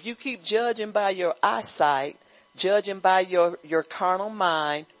 if you keep judging by your eyesight, judging by your carnal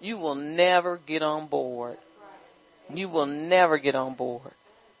mind, you will never get on board. You will never get on board.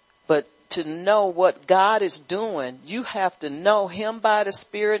 But to know what God is doing, you have to know Him by the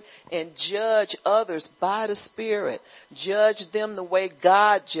Spirit and judge others by the Spirit. Judge them the way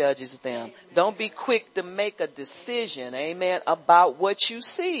God judges them. Don't be quick to make a decision, amen, about what you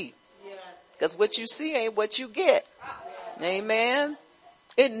see. Because what you see ain't what you get. Amen.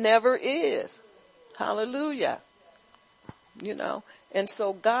 It never is. Hallelujah. You know, and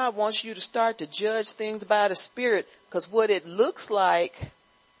so God wants you to start to judge things by the Spirit, because what it looks like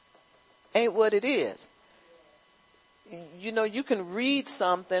ain't what it is. You know, you can read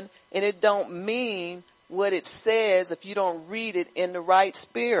something and it don't mean what it says if you don't read it in the right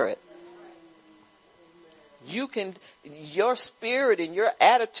spirit. Your spirit and your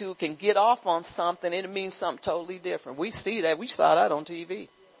attitude can get off on something and it means something totally different. We see that. We saw that on TV.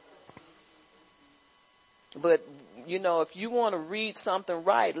 But, you know, if you want to read something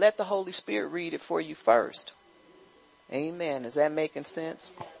right, let the Holy Spirit read it for you first. Amen. Is that making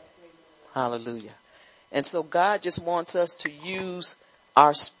sense? Hallelujah. And so God just wants us to use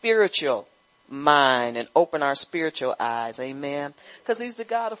our spiritual mind and open our spiritual eyes. Amen. Because He's the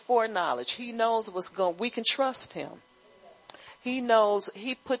God of foreknowledge. He knows what's going. We can trust Him. He knows.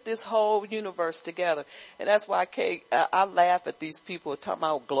 He put this whole universe together. And that's why I laugh at these people talking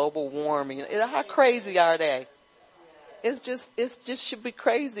about global warming. How crazy are they? It just should be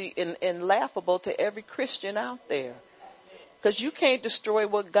crazy and laughable to every Christian out there. Because you can't destroy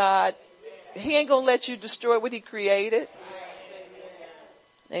what God, he ain't going to let you destroy what he created.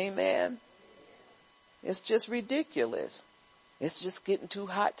 Amen. It's just ridiculous. It's just getting too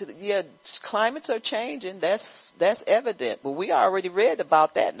hot climates are changing. That's evident. But we already read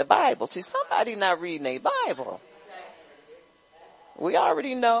about that in the Bible. See, somebody not reading a Bible. We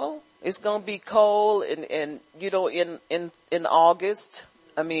already know it's going to be cold and in August.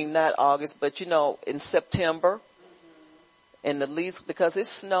 I mean, not August, but in September. And the leaves, because it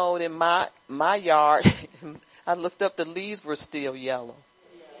snowed in my yard. I looked up, the leaves were still yellow.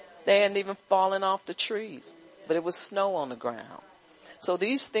 They hadn't even fallen off the trees, but it was snow on the ground. So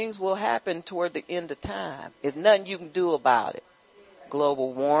these things will happen toward the end of time. There's nothing you can do about it.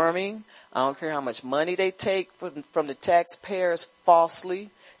 Global warming. I don't care how much money they take from the taxpayers falsely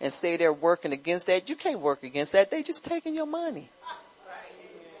and say they're working against that. You can't work against that. They're just taking your money.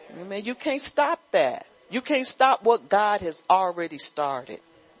 Amen. You can't stop that. You can't stop what God has already started.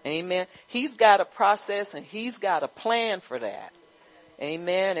 Amen. He's got a process and he's got a plan for that.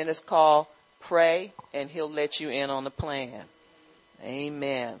 Amen. And it's called pray, and he'll let you in on the plan.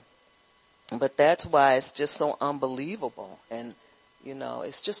 Amen. But that's why it's just so unbelievable. And,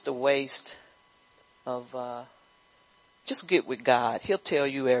 it's just a waste of, just get with God. He'll tell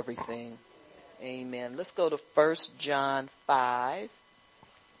you everything. Amen. Let's go to 1 John 5.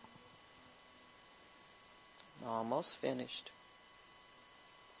 Almost finished.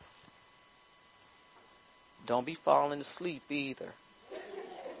 Don't be falling asleep either.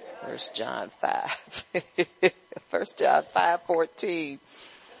 1 John 5. 1 John 5:14.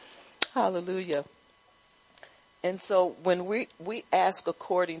 Hallelujah. And so when we ask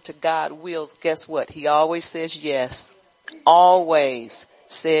according to God's wills, guess what? He always says yes. Always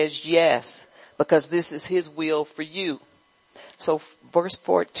says yes. Because this is his will for you. So verse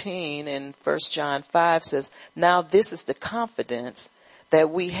 14 in 1 John 5 says, now this is the confidence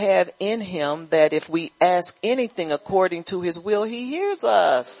that we have in him, that if we ask anything according to his will, he hears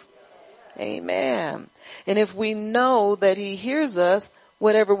us. Amen. And if we know that he hears us,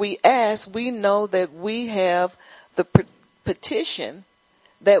 whatever we ask, we know that we have the petition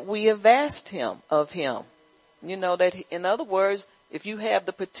that we have asked him of him. That in other words, if you have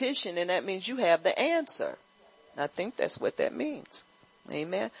the petition, then that means you have the answer. I think that's what that means.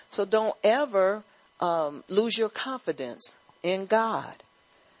 Amen. So don't ever lose your confidence in God.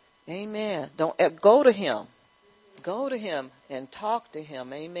 Amen. Don't go to him. Go to him and talk to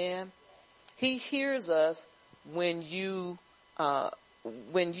him. Amen. He hears us when you are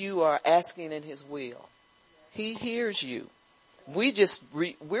asking in his will. He hears you.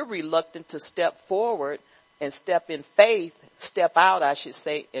 We're reluctant to step forward and step in faith, step out, I should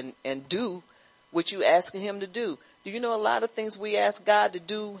say, and do what you asking him to do. Do you know a lot of things we ask God to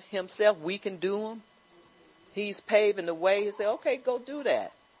do himself, we can do them? He's paving the way. He said, okay, go do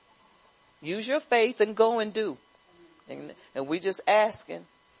that. Use your faith and go and do. And we just asking,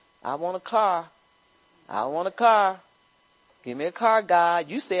 I want a car. I want a car. Give me a car, God.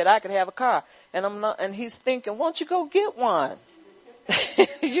 You said I could have a car. And and he's thinking, won't you go get one?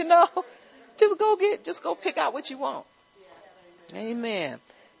 Just go pick out what you want. Amen.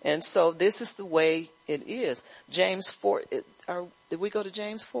 And so this is the way it is. James 4, did we go to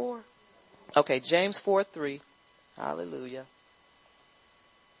James 4? Okay, James 4:3. Hallelujah.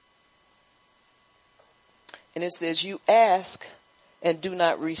 And it says, you ask and do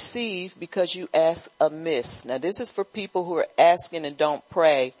not receive because you ask amiss. Now this is for people who are asking and don't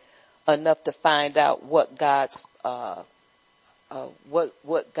pray enough to find out what God's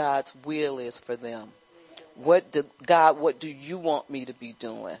will is for them. What do you want me to be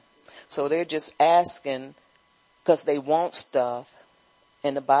doing? So they're just asking because they want stuff.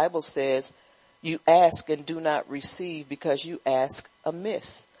 And the Bible says you ask and do not receive because you ask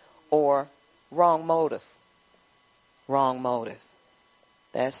amiss, or wrong motive. Wrong motive.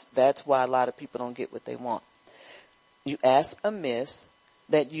 That's why a lot of people don't get what they want. You ask amiss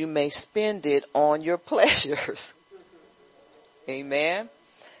that you may spend it on your pleasures. Amen.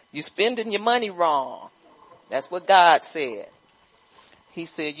 You're spending your money wrong. That's what God said. He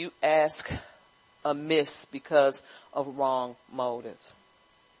said you ask amiss because of wrong motives.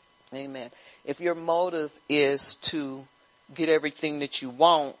 Amen. If your motive is to get everything that you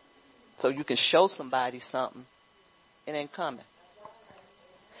want so you can show somebody something, it ain't coming.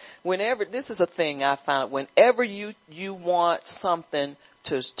 This is a thing I found, whenever you want something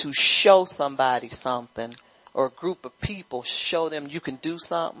to show somebody something, or a group of people, show them you can do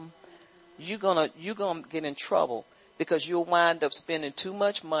something, you're gonna get in trouble, because you'll wind up spending too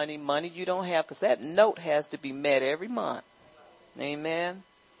much money you don't have, because that note has to be met every month. Amen.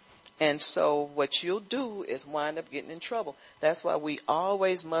 And so what you'll do is wind up getting in trouble. That's why we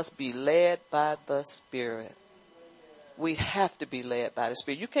always must be led by the Spirit. We have to be led by the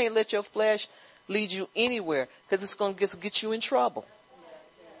Spirit. You can't let your flesh lead you anywhere because it's going to get you in trouble.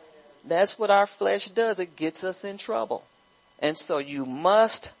 That's what our flesh does. It gets us in trouble. And so you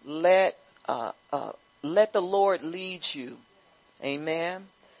must let the Lord lead you. Amen.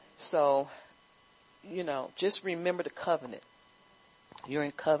 So, just remember the covenant. You're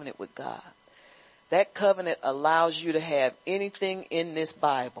in covenant with God. That covenant allows you to have anything in this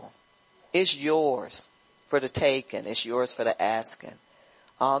Bible. It's yours for the taking. It's yours for the asking.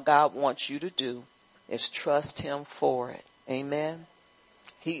 All God wants you to do is trust him for it. Amen.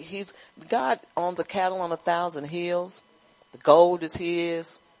 God owns the cattle on 1,000 hills. The gold is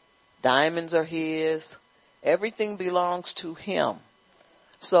his. Diamonds are his. Everything belongs to him.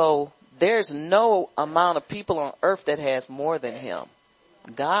 So there's no amount of people on earth that has more than him.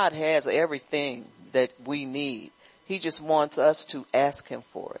 God has everything that we need. He just wants us to ask him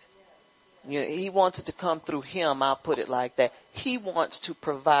for it. He wants it to come through him. I'll put it like that. He wants to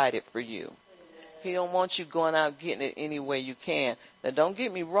provide it for you. He don't want you going out getting it any way you can. Now, don't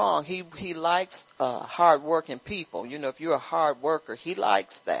get me wrong. He likes hard-working people. If you're a hard worker, he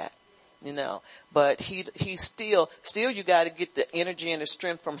likes that. But he still you got to get the energy and the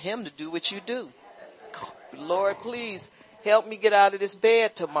strength from him to do what you do. Lord, please help me get out of this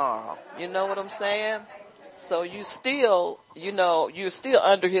bed tomorrow. You know what I'm saying? So you're still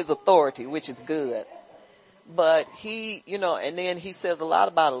under his authority, which is good. But and then he says a lot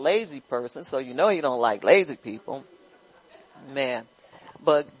about a lazy person, so he don't like lazy people. Man.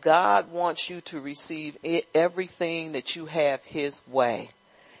 But God wants you to receive everything that you have his way.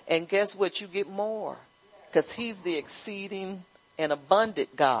 And guess what? You get more. Because he's the exceeding and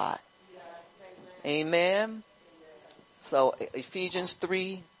abundant God. Amen. So Ephesians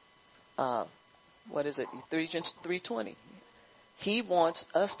 3, Ephesians 3:20. He wants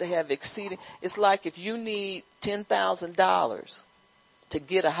us to have exceeding. It's like if you need $10,000 to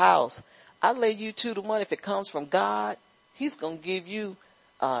get a house, I lay you 2-to-1. If it comes from God, he's going to give you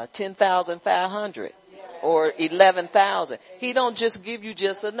 10,500 or 11,000. He don't just give you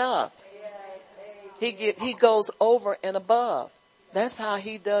just enough. He goes over and above. That's how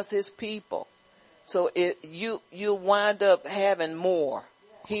he does his people. So you'll wind up having more.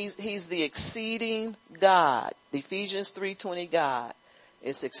 He's the exceeding God. The Ephesians 3:20 God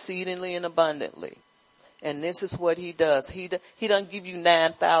is exceedingly and abundantly. And this is what he does. He doesn't give you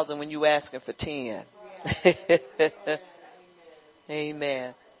 9,000 when you ask him for 10.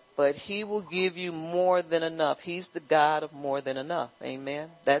 Amen. But he will give you more than enough. He's the God of more than enough. Amen.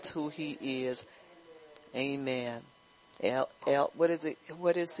 That's who he is. Amen. What is it?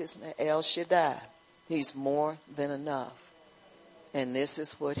 What is his name? El Shaddai. He's more than enough. And this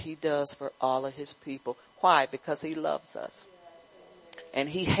is what he does for all of his people. Why? Because he loves us. And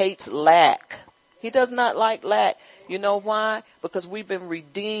he hates lack. He does not like lack. You know why? Because we've been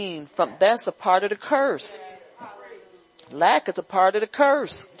redeemed from, that's a part of the curse. Lack is a part of the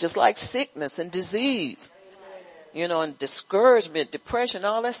curse. Just like sickness and disease. And discouragement, depression,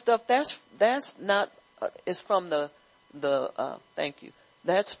 all that stuff, that's not, it's from thank you.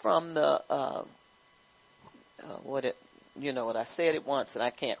 That's from I said it once and I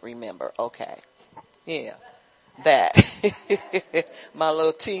can't remember. Okay. Yeah. That. My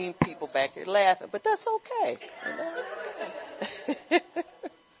little teen people back here laughing, but that's okay.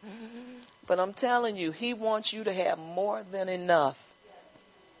 But I'm telling you, he wants you to have more than enough.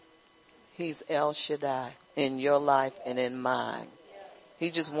 He's El Shaddai in your life and in mine. He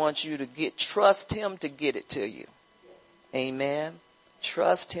just wants you to trust him to get it to you. Amen.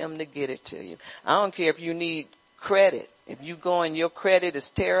 Trust him to get it to you. I don't care if you need credit. If you go and your credit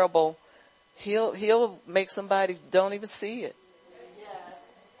is terrible, he'll make somebody don't even see it.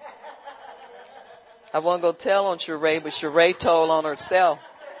 I wasn't going to tell on Sheree, but Sheree told on herself.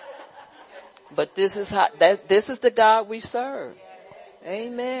 But this is the God we serve.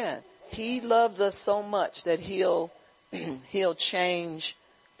 Amen. He loves us so much that he'll change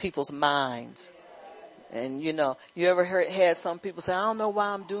people's minds. And you ever had some people say, I don't know why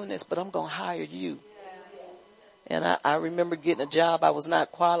I'm doing this, but I'm going to hire you. And I remember getting a job. I was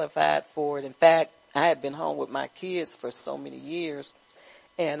not qualified for it. In fact, I had been home with my kids for so many years.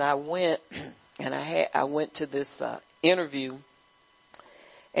 And I went to this interview.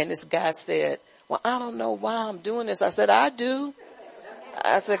 And this guy said, well, I don't know why I'm doing this. I said, I do.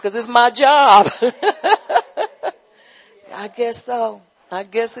 I said, because it's my job. I guess so. I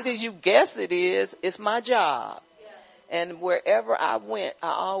guess it is. You guess it is. It's my job. And wherever I went,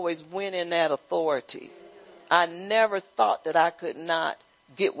 I always went in that authority. I never thought that I could not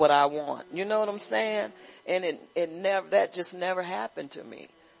get what I want. You know what I'm saying? And that just never happened to me.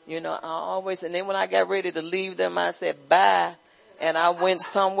 You know, and then when I got ready to leave them, I said bye, and I went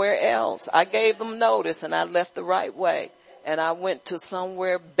somewhere else. I gave them notice, and I left the right way, and I went to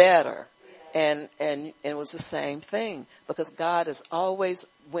somewhere better. And it was the same thing, because God has always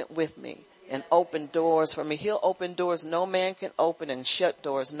went with me and opened doors for me. He'll open doors no man can open and shut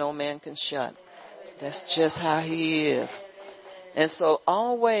doors no man can shut. That's just how he is. And so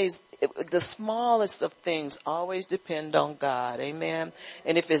always, the smallest of things always depend on God. Amen.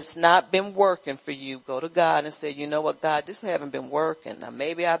 And if it's not been working for you, go to God and say, you know what, God, this haven't been working. Now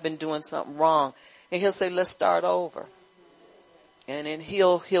maybe I've been doing something wrong. And he'll say, let's start over. And then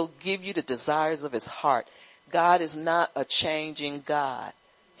he'll give you the desires of his heart. God is not a changing God.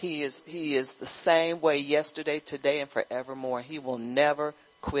 He is the same way yesterday, today, and forevermore. He will never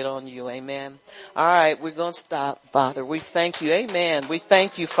quit on you. Amen. All right, we're going to stop, Father. We thank you. Amen. We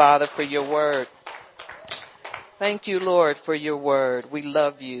thank you, Father, for your word. Thank you, Lord, for your word. We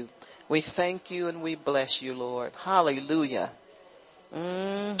love you. We thank you and we bless you, Lord. Hallelujah.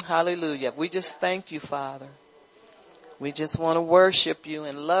 Hallelujah. We just thank you, Father. We just want to worship you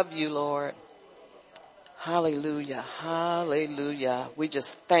and love you, Lord. Hallelujah. Hallelujah. We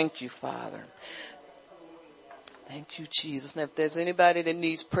just thank you, Father. Thank you, Jesus. And if there's anybody that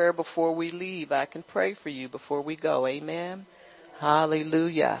needs prayer before we leave, I can pray for you before we go. Amen.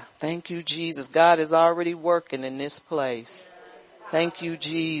 Hallelujah. Thank you, Jesus. God is already working in this place. Thank you,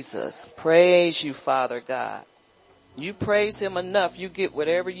 Jesus. Praise you, Father God. You praise him enough, you get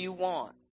whatever you want.